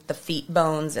breaking the feet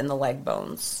bones and the leg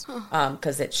bones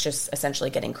because it's just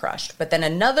essentially getting crushed. But then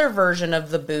another version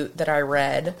of the boot that I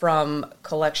read from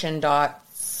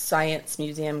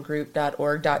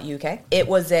collection.sciencemuseumgroup.org.uk. It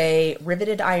was a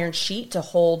riveted iron sheet to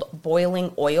hold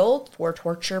boiling oil for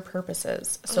torture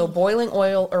purposes. So boiling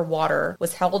oil or water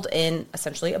was held in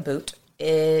essentially a boot.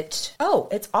 It's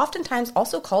oftentimes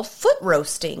also called foot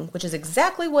roasting, which is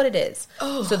exactly what it is.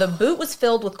 Oh. So the boot was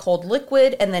filled with cold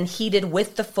liquid and then heated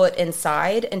with the foot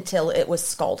inside until it was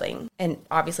scalding. And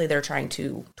obviously they're trying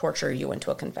to torture you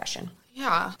into a confession.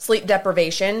 Yeah. Sleep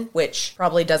deprivation, which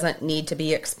probably doesn't need to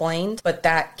be explained, but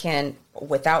that can,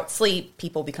 without sleep,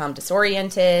 people become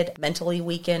disoriented, mentally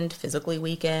weakened, physically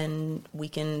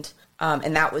weakened,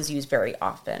 and that was used very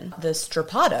often. The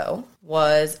strappado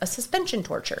was a suspension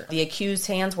torture. The accused's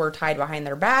hands were tied behind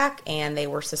their back, and they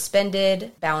were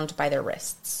suspended, bound by their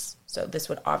wrists. So this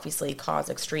would obviously cause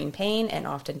extreme pain and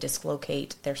often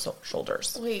dislocate their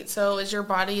shoulders. Wait, so is your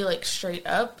body like straight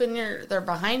up and they're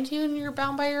behind you and you're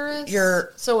bound by your wrists?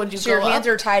 Your hands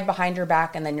are tied behind your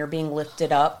back and then you're being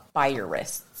lifted up by your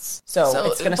wrists. So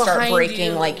it's going to start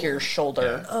breaking like your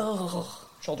shoulder. Yeah.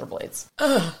 Shoulder blades.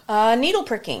 Needle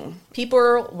pricking.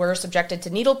 People were subjected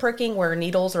to needle pricking where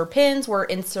needles or pins were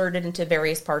inserted into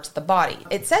various parts of the body.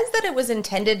 It says that it was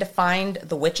intended to find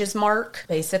the witch's mark.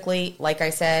 Basically, like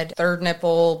I said, third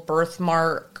nipple,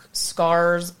 birthmark,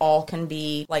 scars, all can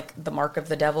be like the mark of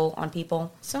the devil on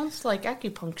people. Sounds like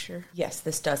acupuncture. Yes,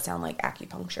 this does sound like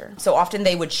acupuncture. So often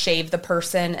they would shave the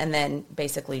person and then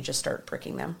basically just start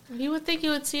pricking them. You would think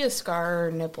you would see a scar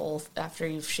or nipple after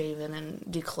you've shaven and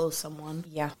declothed someone.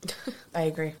 Yeah, I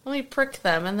agree. Let me prick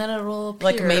them and then it will appear.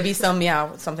 Like maybe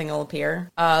something will appear.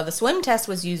 The swim test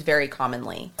was used very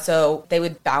commonly. So they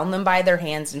would bound them by their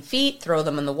hands and feet, throw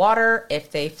them in the water.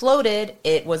 If they floated,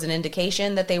 it was an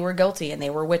indication that they were guilty and they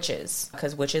were witches.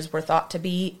 Because witches were thought to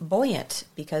be buoyant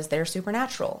because they're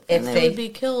supernatural. And they would be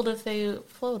killed if they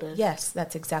floated. Yes,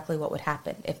 that's exactly what would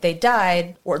happen. If they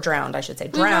died, or drowned, I should say,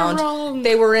 drowned,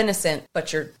 they were innocent,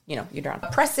 but you drowned.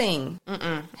 Pressing.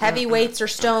 Heavy weights or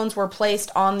stones were placed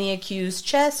on the accused's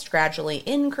chest, gradually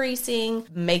increasing,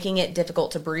 making it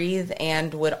difficult to breathe,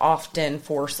 and would often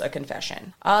force a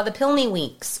confession. The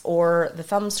pilnywinks, or the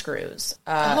thumb screws.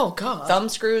 Oh, God. Thumb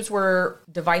screws were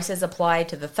devices applied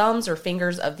to the thumbs or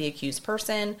fingers of the accused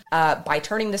person. By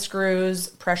turning the screws,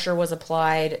 pressure was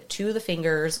applied to the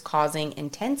fingers, causing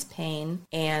intense pain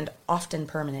and often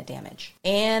permanent damage.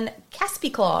 And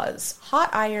Caspi claws, hot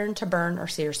iron to burn or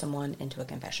sear someone into a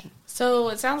confession. So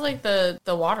it sounds like the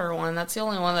water one, that's the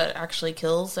only one that actually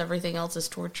kills. Everything else is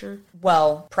torture.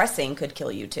 Well, pressing could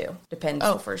kill you too. Depends.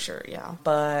 Oh, for sure, yeah.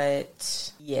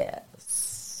 But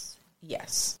yes.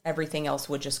 Everything else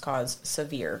would just cause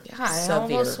severe. Yeah, I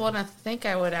almost want to think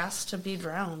I would ask to be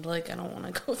drowned. Like, I don't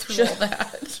want to go through all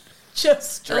that.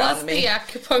 just Unless drown me. the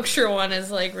acupuncture one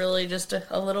is like really just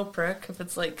a little prick. If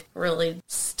it's like really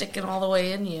sticking all the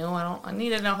way in you, I need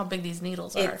to know how big these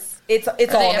needles are. It's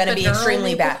all going to be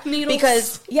extremely bad needles?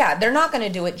 because they're not going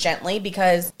to do it gently,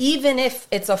 because even if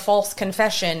it's a false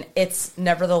confession, it's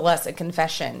nevertheless a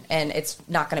confession, and it's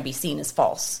not going to be seen as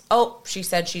false. Oh, she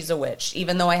said she's a witch.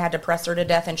 Even though I had to press her to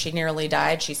death and she nearly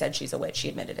died, she said she's a witch. She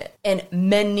admitted it. And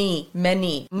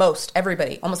almost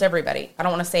everybody, I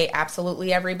don't want to say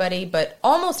absolutely everybody, but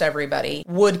almost everybody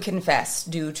would confess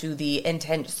due to the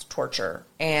intense torture.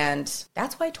 And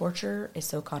that's why torture is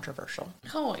so controversial.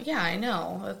 Oh, yeah, I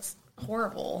know. That's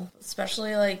horrible.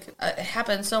 Especially, like, it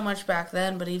happened so much back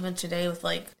then, but even today with,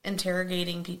 like,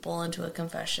 interrogating people into a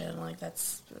confession, like,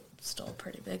 that's still a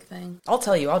pretty big thing. I'll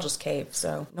tell you, I'll just cave,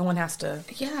 so no one has to.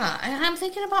 Yeah, and I'm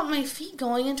thinking about my feet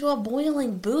going into a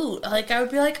boiling boot. Like, I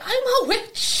would be like, I'm a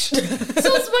witch. So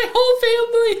is my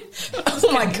whole family.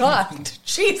 Oh my god.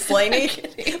 Jeez, Lainey.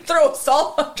 Throw us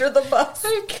all under the bus.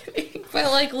 I'm kidding.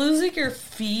 But, like, losing your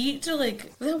feet,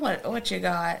 like, then what you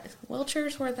got?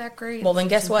 Wheelchairs weren't that great. Well, then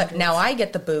guess what? Now I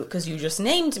get the boot because you just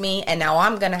named me, and now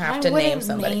I'm going to have to name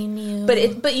somebody. Name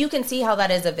you. But you can see how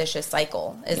that is a vicious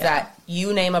cycle, that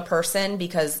you name a person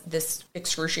because this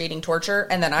excruciating torture,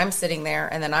 and then I'm sitting there,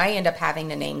 and then I end up having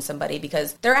to name somebody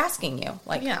because they're asking you.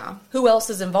 Like, who else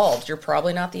is involved? You're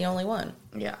probably not the only one.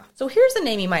 Yeah. So here's a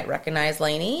name you might recognize,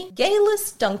 Lainey.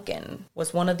 Gayless Duncan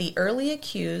was one of the early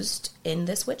accused in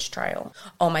this witch trial.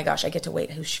 Oh my gosh, I get to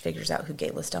wait who she figures out who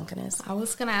Gayless Duncan is. I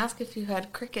was going to ask if you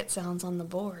had cricket sounds on the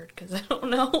board, because I don't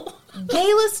know.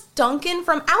 Gayless Duncan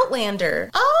from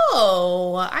Outlander.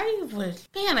 Oh, I would.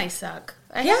 Man, I suck.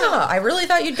 I really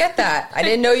thought you'd get that. I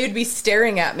didn't know you'd be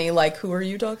staring at me like, who are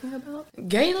you talking about?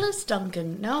 Gayless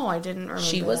Duncan. No, I didn't remember.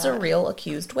 She was a real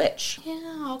accused witch.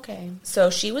 Yeah, okay. So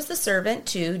she was the servant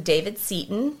to David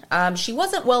Seaton. She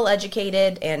wasn't well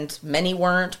educated, and many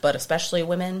weren't, but especially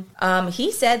women. He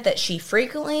said that she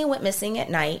frequently went missing at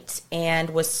night and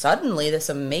was suddenly this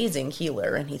amazing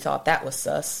healer, and he thought that was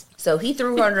sus. So he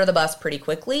threw her under the bus pretty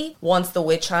quickly once the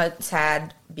witch hunts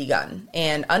had begun.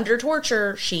 And under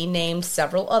torture, she named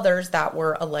several others that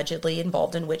were allegedly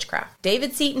involved in witchcraft.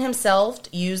 David Seaton himself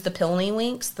used the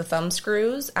pilney-winks, the thumb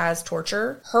screws, as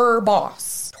torture. Her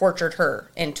boss tortured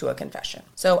her into a confession.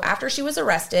 So after she was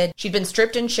arrested, she'd been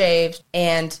stripped and shaved,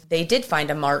 and they did find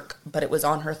a mark, but it was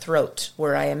on her throat,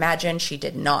 where I imagine she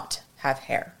did not have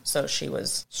hair. So she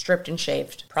was stripped and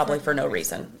shaved, probably for no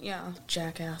reason. Yeah,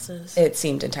 jackasses. It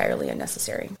seemed entirely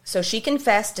unnecessary. So she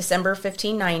confessed December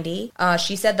 1590.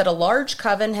 She said that a large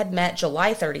coven had met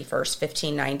July 31st,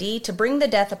 1590, to bring the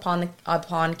death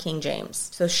upon King James.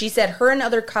 So she said her and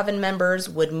other coven members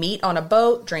would meet on a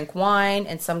boat, drink wine,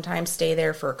 and sometimes stay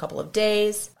there for a couple of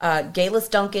days. Gayless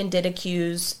Duncan did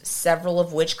accuse several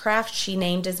of witchcraft. She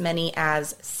named as many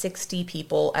as 60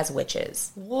 people as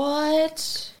witches.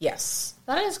 What? Yes.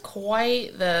 That is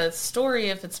quite the story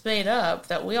if it's made up,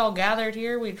 that we all gathered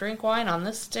here, we drink wine on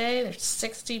this day, there's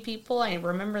 60 people I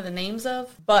remember the names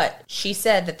of. But she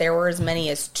said that there were as many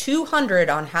as 200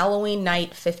 on Halloween night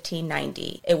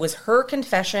 1590. It was her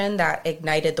confession that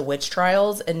ignited the witch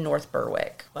trials in North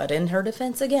Berwick. But in her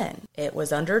defense again, it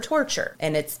was under torture.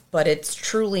 But it's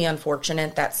truly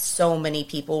unfortunate that so many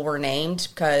people were named,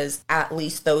 because at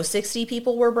least those 60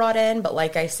 people were brought in, but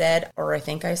like I said, or I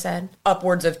think I said,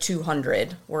 upwards of 200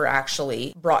 were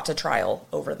actually brought to trial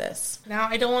over this. Now,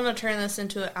 I don't want to turn this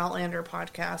into an Outlander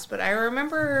podcast, but I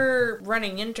remember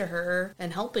running into her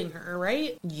and helping her,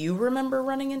 right? You remember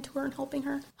running into her and helping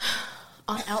her?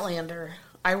 On Outlander.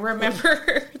 I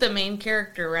remember the main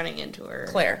character running into her.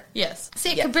 Claire. Yes.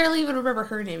 See, I can barely even remember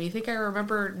her name. You think I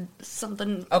remember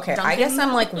something? Okay, Duncan? I guess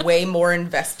I'm like way more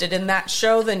invested in that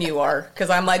show than you are. Because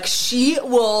I'm like, she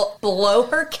will blow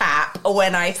her cap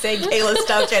when I say Gayless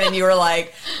Duncan, and you were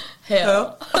like,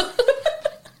 hell.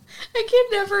 I can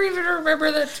never even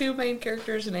remember the two main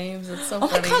characters' names. It's so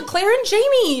funny. Oh my god, Claire and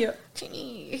Jamie!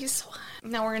 Jamie, he's so hot.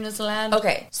 Now we're in his land.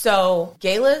 Okay, so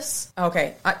Gayless,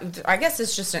 I guess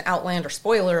it's just an Outlander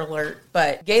spoiler alert,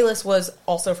 but Gayless was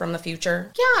also from the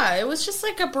future. Yeah, it was just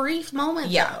like a brief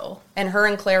moment, though. And her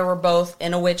and Claire were both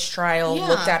in a witch trial,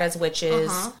 looked at as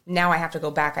witches. Now I have to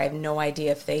go back. I have no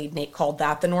idea if they called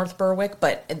that the North Berwick,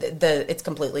 but it's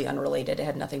completely unrelated. It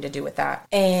had nothing to do with that.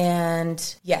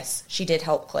 And yes, she did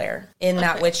help Claire. In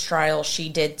that witch trial,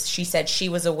 she said she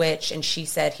was a witch, and she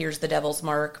said, here's the devil's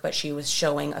mark, but she was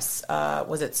showing us,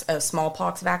 was it a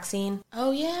smallpox vaccine?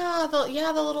 Oh, yeah.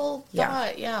 The little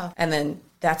dot, yeah. And then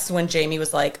that's when Jamie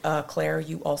was like, Claire,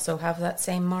 you also have that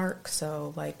same mark,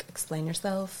 so, like, explain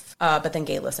yourself. But then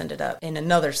Gayless ended up in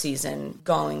another season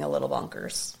going a little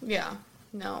bonkers. Yeah.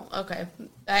 No, okay.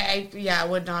 I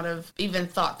would not have even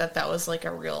thought that was like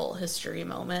a real history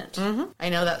moment. Mm-hmm. I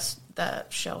know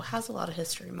that show has a lot of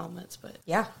history moments, but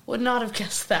yeah, would not have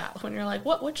guessed that when you're like,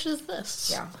 what witch is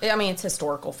this? Yeah. I mean, it's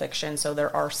historical fiction, so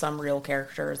there are some real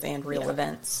characters and real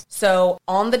events. So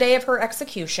on the day of her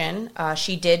execution,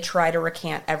 she did try to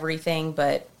recant everything,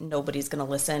 but nobody's going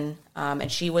to listen.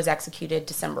 And she was executed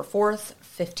December 4th,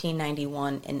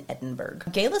 1591 in Edinburgh.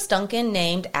 Galus Duncan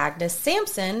named Agnes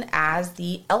Sampson as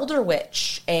the Elder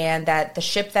Witch, and that the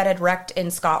ship that had wrecked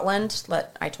in Scotland,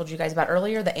 I told you guys about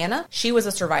earlier, the Anna, she was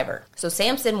a survivor. So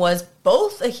Sampson was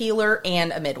both a healer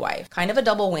and a midwife, kind of a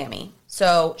double whammy.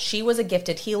 So she was a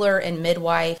gifted healer and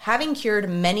midwife, having cured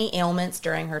many ailments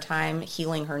during her time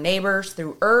healing her neighbors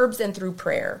through herbs and through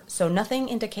prayer. So nothing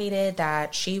indicated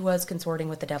that she was consorting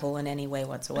with the devil in any way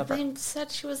whatsoever. They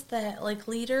said she was the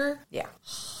leader. Yeah.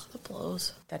 That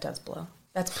blows. That does blow.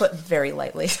 That's put very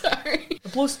lightly. Sorry.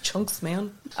 It blows chunks,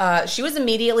 man. She was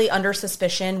immediately under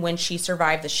suspicion when she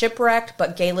survived the shipwreck,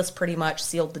 but Galus pretty much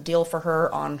sealed the deal for her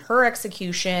on her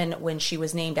execution when she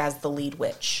was named as the lead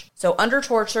witch. So under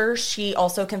torture, she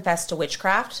also confessed to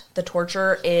witchcraft. The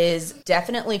torture is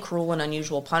definitely cruel and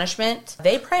unusual punishment.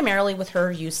 They primarily with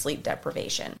her use sleep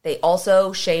deprivation. They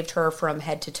also shaved her from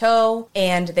head to toe,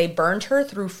 and they burned her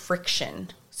through friction.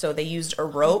 So they used a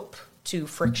rope to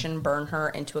friction burn her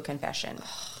into a confession.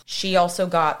 She also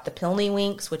got the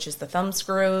pilnywinks, which is the thumb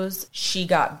screws. She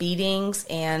got beatings,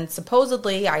 and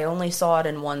supposedly, I only saw it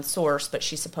in one source, but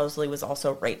she supposedly was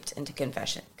also raped into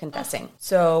confessing.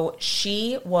 So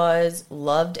she was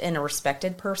loved and a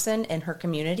respected person in her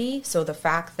community. So the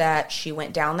fact that she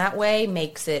went down that way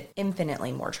makes it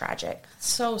infinitely more tragic.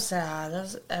 So sad.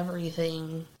 That's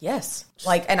everything. Yes.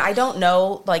 And I don't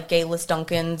know, Galus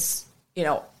Duncan's,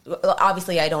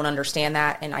 obviously I don't understand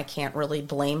that, and I can't really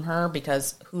blame her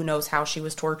because who knows how she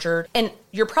was tortured. And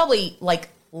you're probably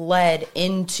led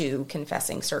into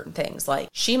confessing certain things.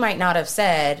 She might not have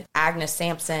said Agnes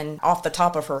Sampson off the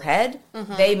top of her head.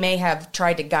 Mm-hmm. They may have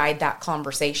tried to guide that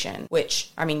conversation,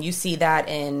 which, you see that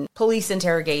in police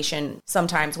interrogation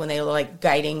sometimes when they're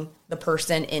guiding the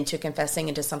person into confessing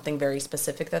into something very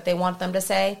specific that they want them to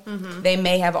say. Mm-hmm. They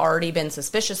may have already been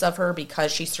suspicious of her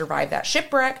because she survived that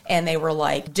shipwreck, and they were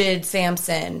like, did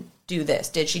Sampson do this?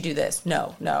 Did she do this?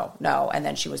 No. And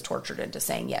then she was tortured into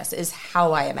saying yes, is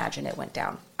how I imagine it went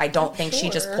down. I don't think she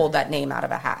just pulled that name out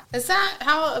of a hat. Is that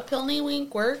how a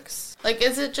pilnywink works?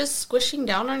 Is it just squishing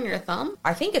down on your thumb?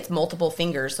 I think it's multiple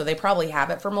fingers, so they probably have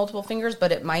it for multiple fingers,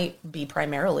 but it might be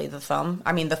primarily the thumb.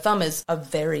 The thumb is a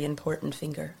very important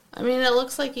finger. It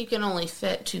looks like you can only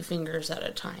fit 2 fingers at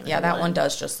a time. Yeah, that one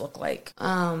does just look like,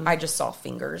 I just saw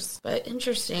fingers. But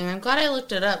interesting. I'm glad I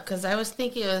looked it up, because I was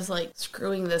thinking it was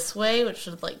screwing this way, which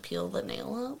would peel the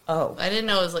nail up. Oh. I didn't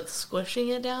know it was squishing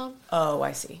it down. Oh,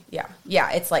 I see. Yeah. Yeah,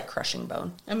 it's like crushing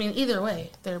bone. Either way,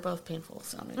 they're both painful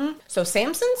sounding. Mm. So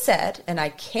Sampson said, and I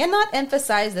cannot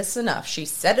emphasize this enough, she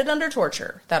said it under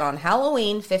torture, that on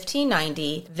Halloween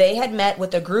 1590, they had met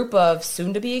with a group of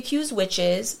soon-to-be-accused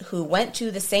witches who went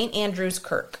to the St. Andrew's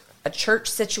Kirk, a church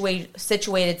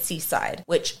situated seaside,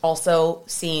 which also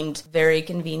seemed very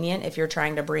convenient if you're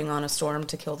trying to bring on a storm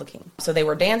to kill the king. So they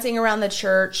were dancing around the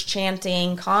church,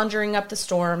 chanting, conjuring up the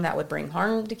storm that would bring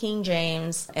harm to King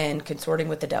James, and consorting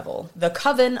with the devil. The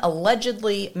coven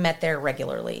allegedly met there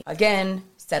regularly. Again,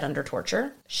 said under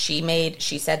torture. She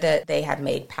said that they had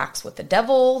made pacts with the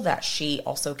devil, that she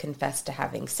also confessed to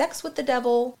having sex with the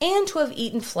devil, and to have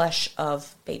eaten flesh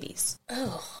of babies.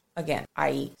 Ugh. Again,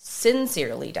 I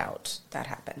sincerely doubt that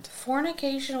happened.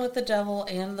 Fornication with the devil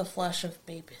and the flesh of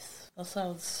babies. That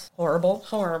sounds horrible.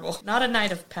 Horrible. Not a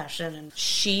night of passion. And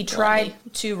she tried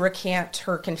to recant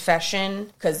her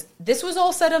confession because this was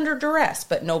all said under duress,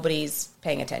 but nobody's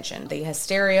paying attention. The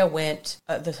hysteria went,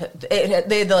 they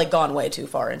had gone way too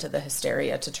far into the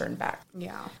hysteria to turn back.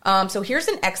 Yeah. So here's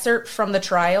an excerpt from the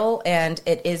trial, and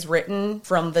it is written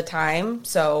from the time,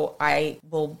 so I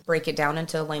will break it down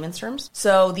into layman's terms.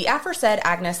 So the aforesaid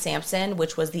Agnes Sampson,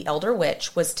 which was the elder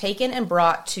witch, was taken and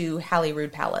brought to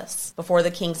Holyrood Palace before the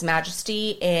King's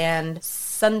Majesty and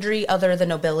sundry other the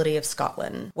nobility of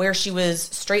Scotland, where she was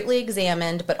straitly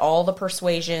examined, but all the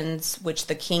persuasions which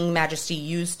the King Majesty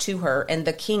used to her, and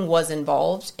the king was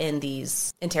involved in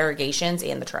these interrogations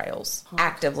and the trials,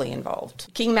 actively involved.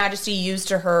 King Majesty used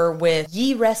to her with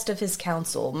ye rest of his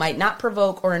counsel, might not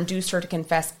provoke or induce her to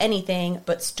confess anything,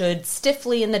 but stood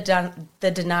stiffly in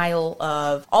the denial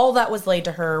of all that was laid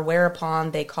to her,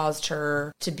 whereupon they caused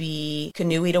her to be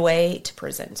canoed away to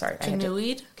prison. Sorry.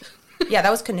 Canoed? Yeah,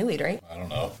 that was Canuied, right? I don't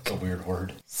know. It's a weird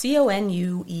word.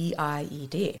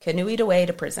 Conuied. Canuied away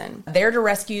to prison. There to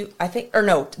rescue,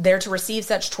 there to receive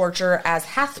such torture as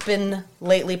hath been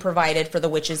lately provided for the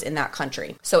witches in that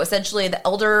country. So essentially, the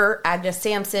elder Agnes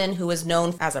Sampson, who was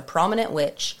known as a prominent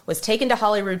witch, was taken to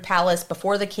Holyrood Palace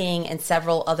before the king and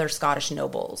several other Scottish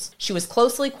nobles. She was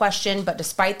closely questioned, but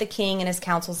despite the king and his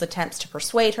council's attempts to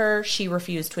persuade her, she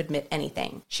refused to admit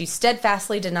anything. She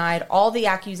steadfastly denied all the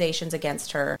accusations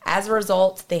against her. As a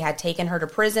result, they had taken her to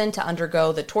prison to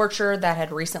undergo the torture that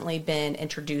had recently been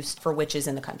introduced for witches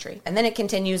in the country. And then it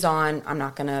continues on. I'm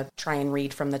not going to try and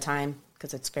read from the time,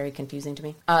 because it's very confusing to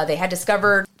me. They had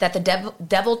discovered that the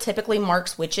devil typically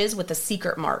marks witches with a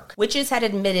secret mark. Witches had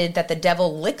admitted that the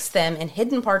devil licks them in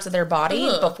hidden parts of their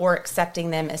body before accepting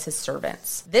them as his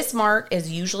servants. This mark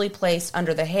is usually placed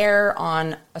under the hair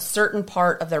on a certain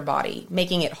part of their body,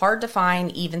 making it hard to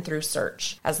find even through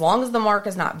search. As long as the mark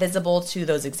is not visible to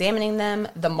those examining them,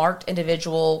 the marked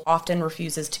individual often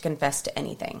refuses to confess to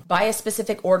anything. By a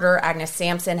specific order, Agnes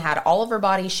Sampson had all of her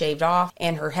body shaved off,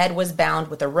 and her head was bound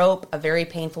with a rope, a very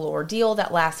painful ordeal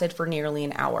that lasted for nearly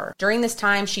an hour. During this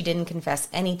time, she didn't confess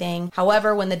anything.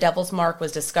 However, when the devil's mark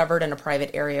was discovered in a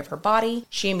private area of her body,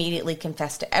 she immediately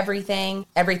confessed to everything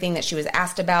that she was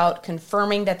asked about,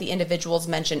 confirming that the individuals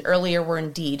mentioned earlier were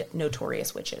indeed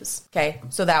notorious witches. Okay,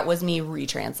 so that was me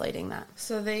retranslating that.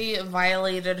 So they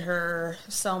violated her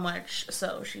so much,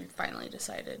 so she finally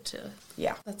decided to.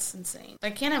 Yeah. That's insane.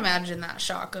 I can't imagine that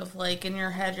shock of, like, in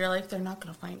your head, you're like, they're not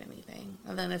going to find anything.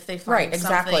 And then if they find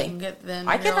something, then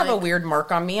I can have a weird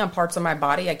mark on me on parts of my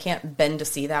body. I can't bend to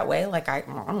see that way. Like, I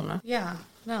don't know. Yeah.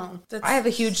 No. I have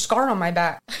a huge scar on my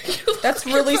back. That's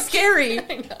really scary.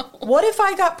 I know. What if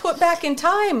I got put back in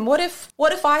time? What if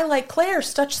I, like Claire,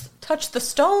 touch the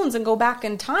stones and go back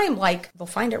in time? Like, they'll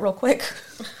find it real quick.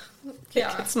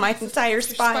 Yeah. It's my entire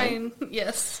spine.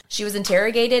 Yes. She was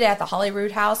interrogated at the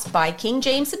Holyrood House by King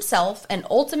James himself and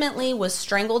ultimately was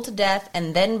strangled to death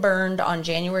and then burned on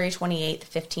January 28th,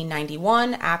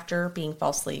 1591 after being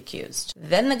falsely accused.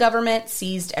 Then the government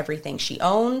seized everything she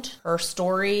owned. Her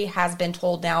story has been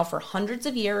told now for hundreds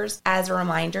of years as a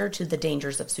reminder to the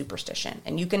dangers of superstition.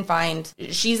 And you can find,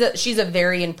 she's a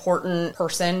very important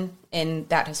person in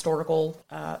that historical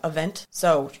event.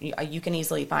 So you can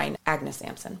easily find Agnes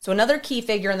Sampson. So another key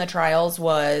figure in the trials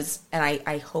was, and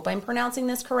I hope I'm pronouncing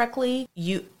this correctly,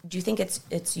 do you think it's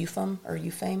Eupham or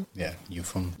Euphame? Yeah,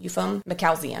 Eupham. Eupham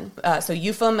Macalzean. So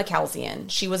Eupham Macalzean.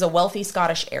 She was a wealthy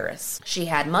Scottish heiress. She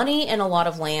had money and a lot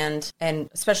of land, and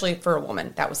especially for a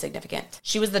woman, that was significant.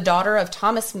 She was the daughter of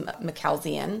Thomas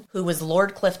Macalzean, who was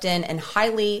Lord Clifton and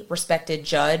highly respected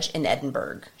judge in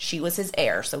Edinburgh. She was his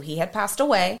heir, so he had passed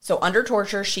away. So under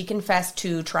torture, she confessed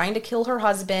to trying to kill her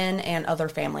husband and other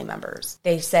family members.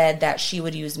 They said that she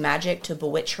would use magic to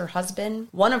bewitch her husband.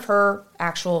 One of her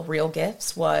actual real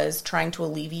gifts was trying to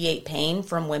alleviate pain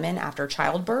from women after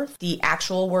childbirth. The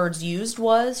actual words used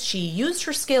was, she used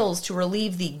her skills to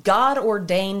relieve the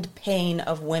God-ordained pain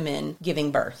of women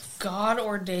giving birth.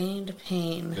 God-ordained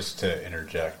pain. Just to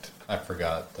interject, I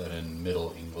forgot that in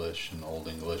Middle English and Old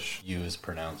English, U is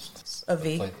pronounced a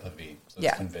V. A V. So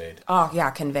Yeah. it's conveyed. Oh, yeah,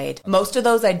 conveyed. Most of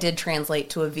those I did translate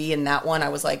to a V, and that one I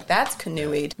was like, that's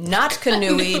canoeed, not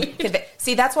canoeed.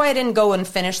 See, that's why I didn't go and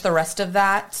finish the rest of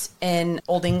that in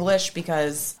Old English,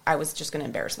 because I was just going to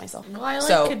embarrass myself. Well, I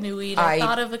like canoeed. I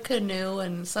thought of a canoe,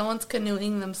 and someone's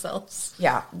canoeing themselves.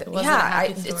 Yeah.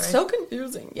 It's so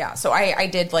confusing. Yeah, so I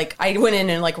did, like, I went in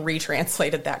and, like,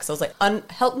 retranslated that, because I was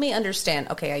like, help me understand.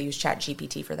 Okay, I used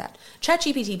ChatGPT for that.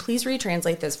 ChatGPT, please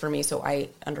retranslate this for me so I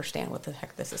understand what the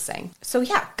heck this is saying. So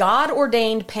yeah,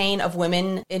 God-ordained pain of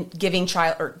women in giving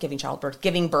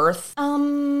birth.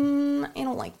 I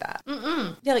don't like that.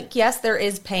 Yeah, like, yes, there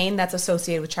is pain that's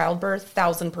associated with childbirth,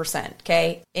 1000%.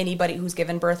 Okay, anybody who's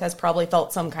given birth has probably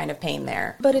felt some kind of pain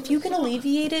there. But if you can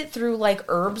alleviate it through, like,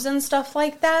 herbs and stuff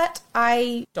like that,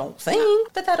 I don't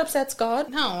think that upsets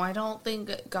God. No, I don't think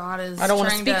God is. I don't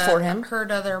want to speak for him. Hurt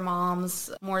other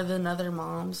moms more than other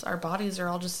moms. Our bodies are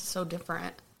all just so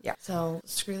different. Yeah. So,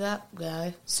 screw that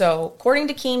guy. So, according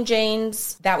to King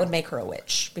James, that would make her a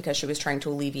witch because she was trying to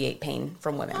alleviate pain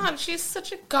from women. God, she's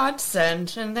such a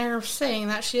godsend, and they're saying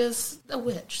that she is a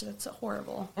witch. That's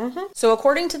horrible. Mm-hmm. So,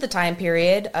 according to the time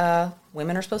period,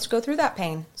 women are supposed to go through that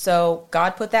pain. So,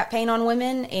 God put that pain on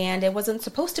women, and it wasn't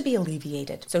supposed to be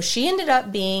alleviated. So, she ended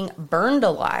up being burned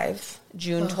alive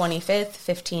June 25th,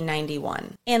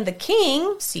 1591. And the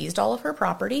king seized all of her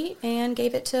property and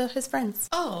gave it to his friends.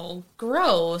 Oh,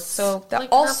 gross. So, that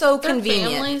also their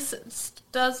convenient. families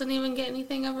doesn't even get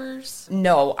anything of hers?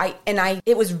 No,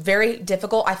 it was very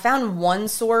difficult. I found one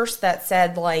source that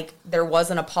said, like, there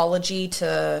was an apology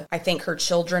to, I think, her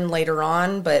children later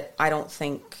on, but I don't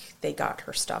think they got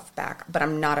her stuff back. But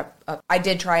I'm not I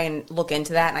did try and look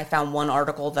into that, and I found one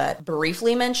article that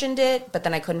briefly mentioned it, but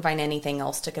then I couldn't find anything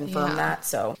else to confirm that,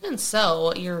 so. And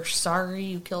so, you're sorry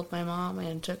you killed my mom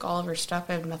and took all of her stuff.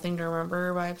 I have nothing to remember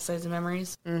her by besides the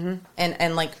memories. Mm-hmm.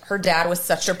 And like, her dad was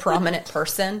such a prominent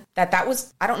person that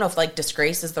was, I don't know if, like,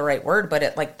 disgrace is the right word, but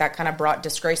it, like, that kind of brought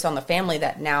disgrace on the family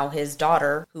that now his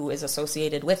daughter, who is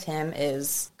associated with him,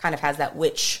 kind of has that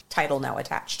witch title now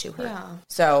attached to her. Yeah.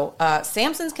 So,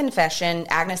 Sampson's confession,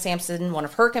 Agnes Sampson, one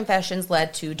of her confessions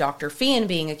led to Dr. Fian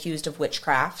being accused of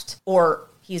witchcraft, or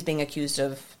he's being accused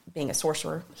of being a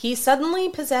sorcerer. He suddenly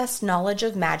possessed knowledge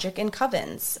of magic and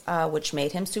covens, which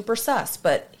made him super sus,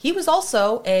 but he was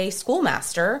also a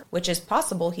schoolmaster, which is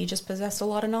possible he just possessed a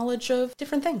lot of knowledge of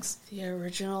different things. The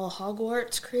original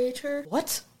Hogwarts creator?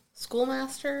 What?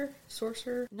 Schoolmaster?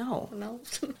 Sorcerer? No. No?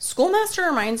 Schoolmaster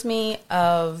reminds me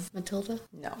of... Matilda?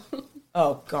 No.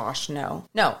 Oh, gosh, no.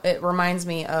 No, it reminds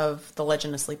me of The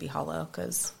Legend of Sleepy Hollow,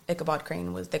 because Ichabod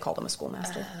Crane they called him a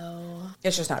schoolmaster. Oh.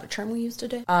 It's just not a term we use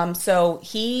today. So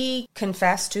he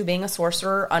confessed to being a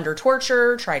sorcerer under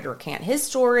torture, tried to recant his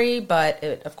story, but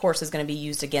it, of course, is going to be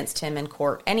used against him in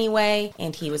court anyway,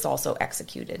 and he was also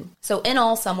executed. So in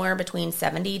all, somewhere between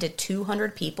 70 to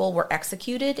 200 people were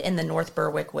executed in the North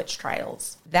Berwick witch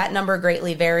trials. That number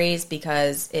greatly varies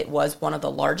because it was one of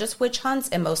the largest witch hunts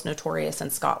and most notorious in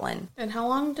Scotland. And how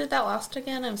long did that last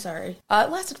again? I'm sorry.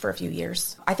 It lasted for a few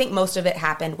years. I think most of it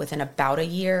happened within about a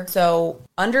year. So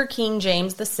under King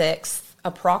James VI,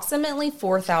 approximately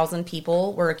 4,000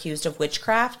 people were accused of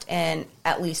witchcraft, and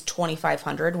at least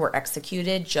 2,500 were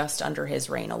executed just under his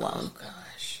reign alone. Oh,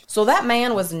 gosh. So that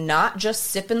man was not just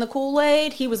sipping the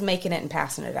Kool-Aid, he was making it and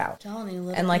passing it out.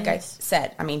 And like I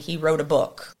said, I mean, he wrote a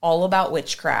book all about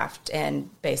witchcraft and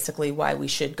basically why we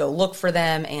should go look for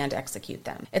them and execute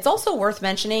them. It's also worth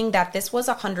mentioning that this was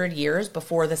 100 years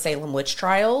before the Salem Witch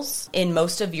Trials. In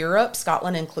most of Europe,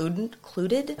 Scotland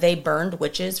included, they burned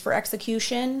witches for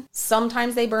execution.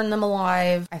 Sometimes they burned them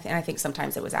alive. I think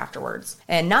sometimes it was afterwards.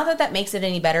 And not that that makes it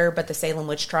any better, but the Salem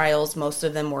Witch Trials, most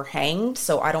of them were hanged.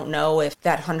 So I don't know if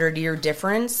that 100-year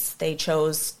difference, they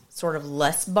chose sort of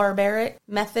less barbaric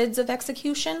methods of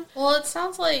execution. Well, it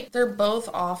sounds like they're both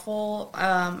awful,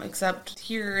 except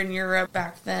here in Europe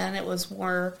back then it was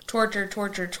more torture.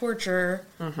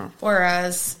 Mm-hmm.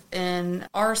 Whereas in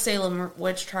our Salem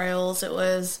witch trials, it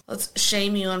was, let's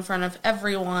shame you in front of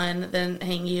everyone, then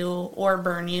hang you, or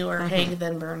burn you, or hang,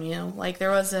 then burn you. Like, it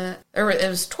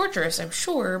was torturous, I'm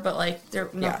sure, but like,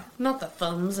 not the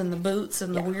thumbs and the boots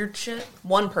and the weird shit.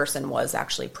 One person was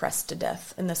actually pressed to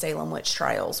death in the Salem witch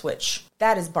trials, which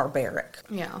that is barbaric.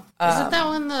 Yeah. Isn't that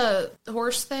one the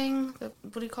horse thing?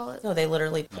 What do you call it? No, they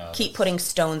literally keep putting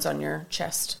stones on your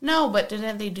chest. No, but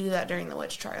didn't they do that during the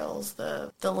witch trials?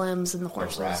 The limbs and the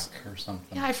horses. A rack or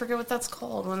something. Yeah, I forget what that's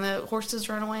called. When the horses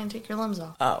run away and take your limbs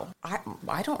off. Oh,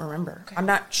 I don't remember. Okay. I'm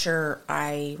not sure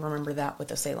I remember that with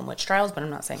the Salem witch trials, but I'm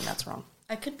not saying that's wrong.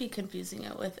 I could be confusing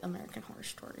it with American Horror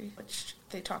Story, which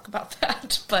they talk about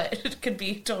that, but it could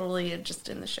be totally just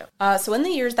in the show. So in the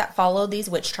years that followed these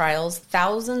witch trials,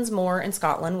 thousands more in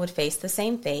Scotland would face the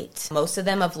same fate. Most of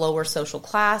them of lower social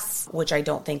class, which I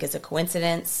don't think is a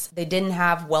coincidence. They didn't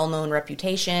have well-known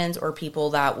reputations or people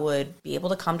that would be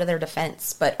able to come to their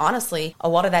defense. But honestly, a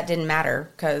lot of that didn't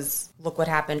matter because look what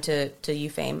happened to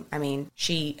Euphame. I mean,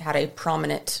 she had a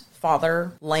prominent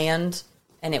father, land,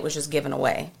 and it was just given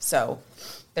away. So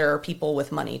there are people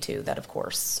with money, too, that, of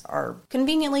course, are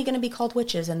conveniently going to be called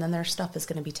witches, and then their stuff is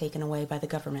going to be taken away by the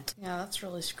government. Yeah, that's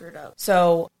really screwed up.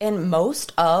 So, and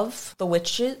most of the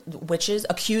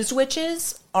accused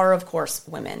witches, are, of course,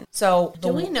 women. So, do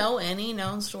we know any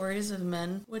known stories of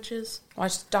men witches?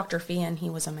 Watch Dr. Fian,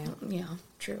 he was a man. Yeah,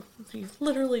 true. You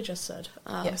literally just said.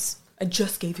 Yes. I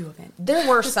just gave you a hint. There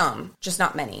were some, just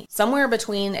not many. Somewhere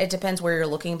between, it depends where you're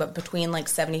looking, but between like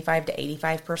 75 to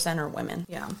 85% are women.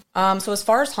 Yeah. So as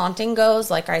far as haunting goes,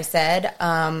 like I said,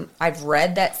 I've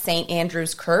read that St.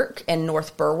 Andrew's Kirk in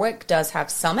North Berwick does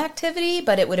have some activity,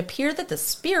 but it would appear that the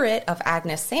spirit of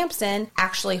Agnes Sampson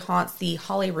actually haunts the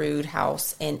Holyrood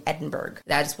house in Edinburgh.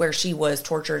 That is where she was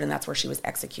tortured and that's where she was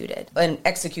executed. And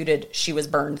executed, she was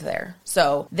burned there.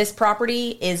 So this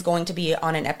property is going to be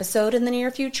on an episode in the near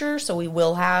future, so so we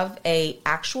will have a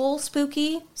actual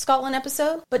spooky Scotland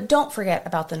episode. But don't forget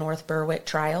about the North Berwick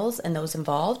trials and those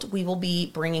involved. We will be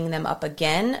bringing them up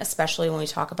again, especially when we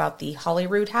talk about the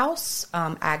Holyrood house.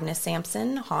 Agnes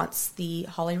Sampson haunts the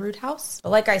Holyrood house. But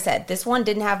like I said, this one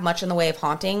didn't have much in the way of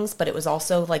hauntings, but it was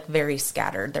also like very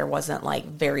scattered. There wasn't like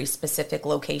very specific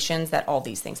locations that all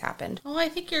these things happened. Well, I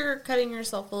think you're cutting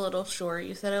yourself a little short.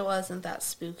 You said it wasn't that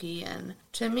spooky, and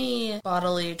to me,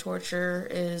 bodily torture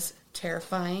is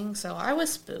terrifying, so I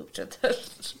was spooked at the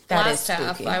last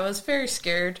half. I was very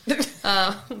scared.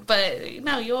 But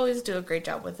no, you always do a great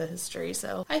job with the history,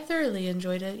 so I thoroughly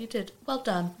enjoyed it. You did. Well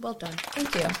done. Well done.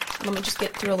 Thank you. Let me just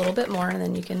get through a little bit more, and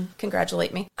then you can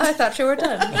congratulate me. I thought you were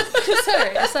done.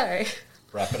 Sorry.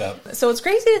 Wrap it up. So it's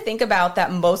crazy to think about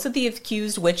that most of the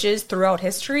accused witches throughout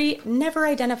history never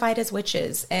identified as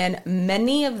witches, and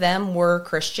many of them were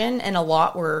Christian and a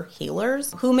lot were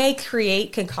healers who may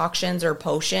create concoctions or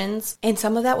potions, and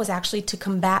some of that was actually to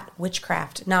combat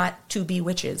witchcraft, not to be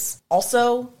witches.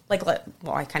 Also,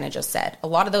 I kind of just said, a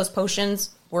lot of those potions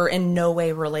were in no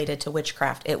way related to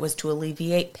witchcraft. It was to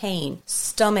alleviate pain,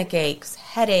 stomach aches,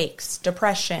 headaches,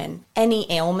 depression,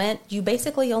 any ailment. You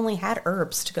basically only had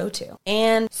herbs to go to.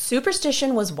 And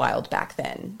superstition was wild back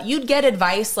then. You'd get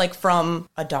advice like from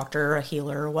a doctor or a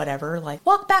healer or whatever, like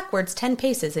walk backwards 10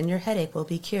 paces and your headache will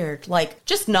be cured. Like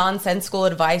just nonsensical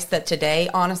advice that today,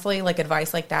 honestly, like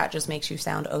advice like that just makes you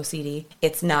sound OCD.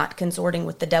 It's not consorting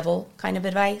with the devil kind of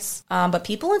advice. But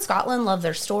people in Scotland love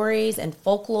their stories and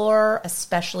folklore,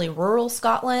 especially rural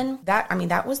Scotland.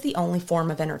 That was the only form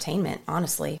of entertainment,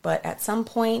 honestly. But at some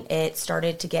point, it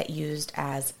started to get used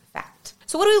as fact.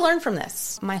 So what do we learn from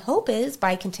this? My hope is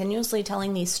by continuously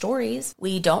telling these stories,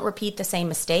 we don't repeat the same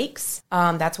mistakes.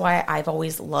 That's why I've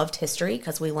always loved history,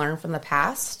 because we learn from the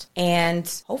past, and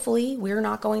hopefully we're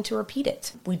not going to repeat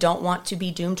it. We don't want to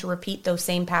be doomed to repeat those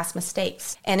same past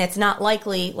mistakes. And it's not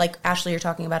likely, like Ashley, you're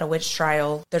talking about a witch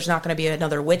trial. There's not going to be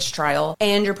another witch trial,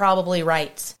 and you're probably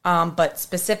right. But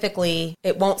specifically,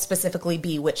 it won't specifically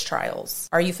be witch trials.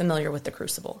 Are you familiar with the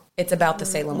Crucible? It's about the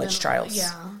Salem Witch Trials.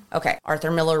 Yeah. Okay. Arthur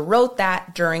Miller wrote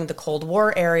that during the Cold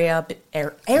War era.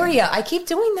 I keep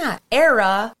doing that.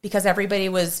 Era, because everybody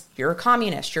was, you're a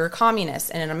communist.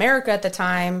 And in America at the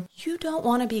time, you don't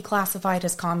want to be classified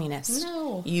as communist.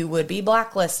 No. You would be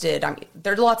blacklisted.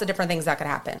 There's lots of different things that could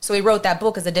happen. So he wrote that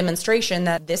book as a demonstration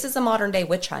that this is a modern day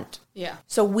witch hunt. Yeah.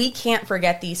 So we can't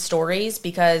forget these stories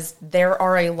because there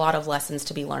are a lot of lessons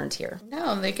to be learned here.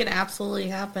 No, they can absolutely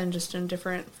happen just in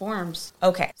different forms.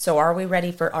 Okay, so are we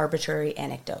ready for arbitrary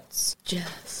anecdotes?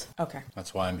 Yes. Okay.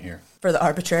 That's why I'm here. For the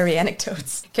arbitrary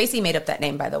anecdotes. Casey made up that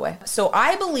name, by the way. So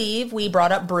I believe we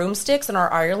brought up broomsticks in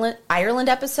our Ireland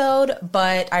episode,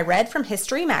 but I read from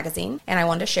History magazine, and I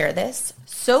wanted to share this.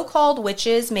 So-called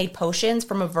witches made potions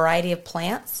from a variety of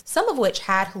plants, some of which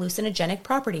had hallucinogenic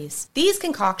properties. These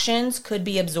concoctions could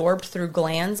be absorbed through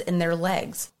glands in their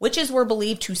legs. Witches were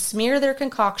believed to smear their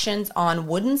concoctions on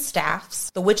wooden staffs.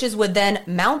 The witches would then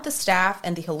mount the staff,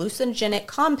 and the hallucinogenic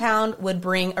compound would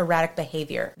bring erratic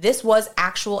behavior. This was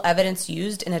actual evidence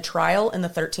used in a trial in the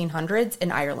 1300s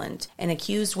in Ireland. An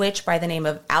accused witch by the name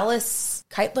of Alice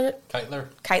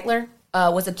Keitler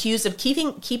was accused of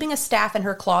keeping a staff in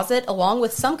her closet along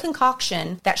with some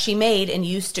concoction that she made and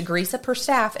used to grease up her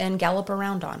staff and gallop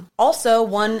around on. Also,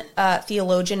 one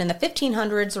theologian in the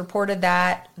 1500s reported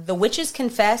that the witches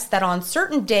confessed that on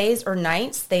certain days or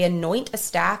nights they anoint a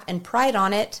staff and pride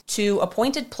on it to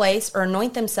appointed place or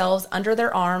anoint themselves under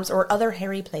their arms or other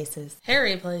hairy places.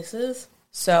 Hairy places?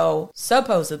 So,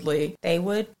 supposedly, they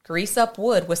would grease up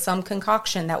wood with some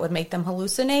concoction that would make them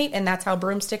hallucinate, and that's how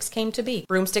broomsticks came to be.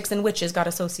 Broomsticks and witches got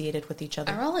associated with each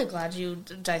other. I'm really glad you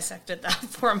dissected that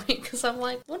for me, because I'm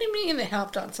like, what do you mean they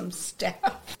hopped on some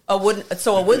staff? A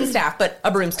wooden staff, but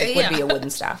a broomstick would be a wooden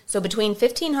staff. So between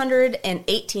 1500 and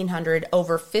 1800,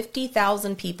 over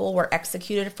 50,000 people were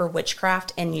executed for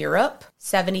witchcraft in Europe.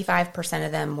 75%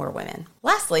 of them were women.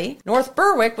 Lastly, North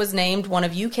Berwick was named one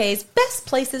of UK's best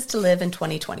places to live in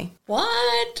 2020.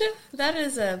 What? That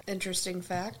is an interesting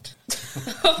fact.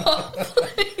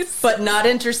 But not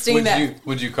interesting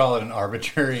Would you call it an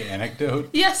arbitrary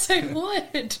anecdote? Yes, I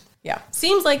would. Yeah.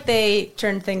 Seems like they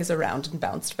turned things around and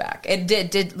bounced back. It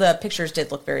did the pictures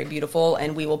did look very beautiful,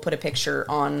 and we will put a picture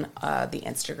on the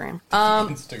Instagram.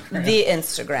 The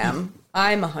Instagram.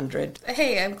 I'm 100.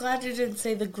 Hey, I'm glad you didn't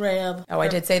say the gram. Oh, I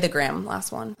did say the gram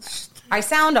last one. I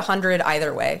sound 100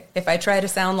 either way. If I try to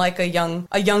sound like a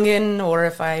youngin, or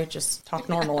if I just talk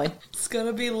normally. It's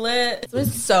gonna be lit.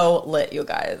 It's so lit, you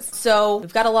guys. So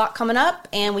we've got a lot coming up,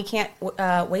 and we can't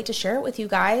wait to share it with you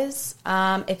guys.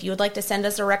 If you would like to send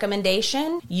us a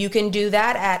recommendation, you can do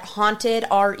that at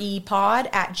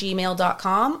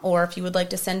hauntedrepod@gmail.com, or if you would like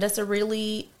to send us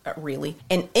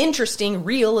an interesting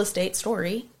real estate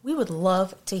story, we would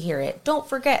love to hear it. Don't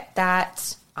forget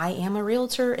that I am a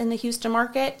realtor in the Houston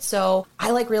market, so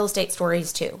I like real estate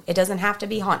stories too. It doesn't have to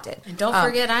be haunted. And don't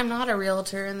forget, I'm not a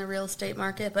realtor in the real estate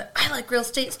market, but I like real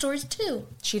estate stories too.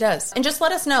 She does. And just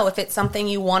let us know if it's something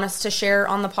you want us to share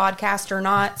on the podcast or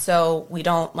not, so we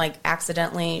don't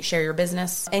accidentally share your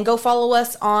business. And go follow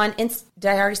us on Did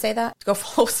I already say that? Go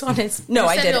follow us on Instagram. No,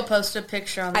 I didn't. You'll post a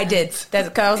picture on that. I did.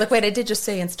 I was like, wait, I did just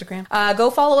say Instagram.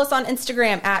 Go follow us on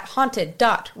Instagram at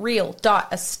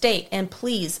haunted.real.estate. And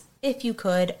please, if you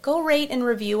could, go rate and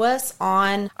review us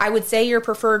on, I would say, your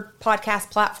preferred podcast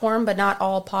platform, but not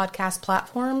all podcast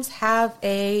platforms have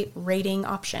a rating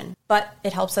option. But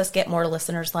it helps us get more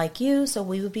listeners like you, so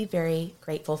we would be very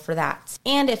grateful for that.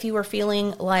 And if you are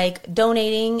feeling like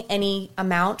donating any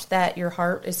amount that your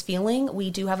heart is feeling, we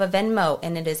do have a Venmo,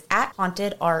 and it is at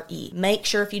HauntedRE. Make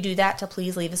sure if you do that to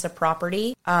please leave us a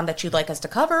property that you'd like us to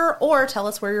cover, or tell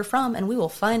us where you're from, and we will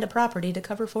find a property to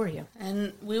cover for you.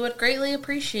 And we would greatly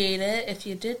appreciate it if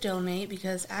you did donate,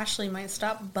 because Ashley might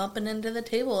stop bumping into the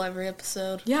table every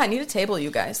episode. Yeah, I need a table,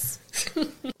 you guys.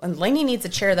 And Lainey needs a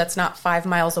chair that's not 5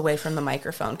 miles away from the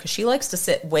microphone, because she likes to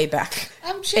sit way back.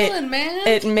 I'm chilling, man.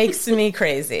 It makes me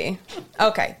crazy.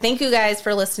 Okay, thank you guys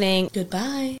for listening.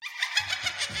 Goodbye.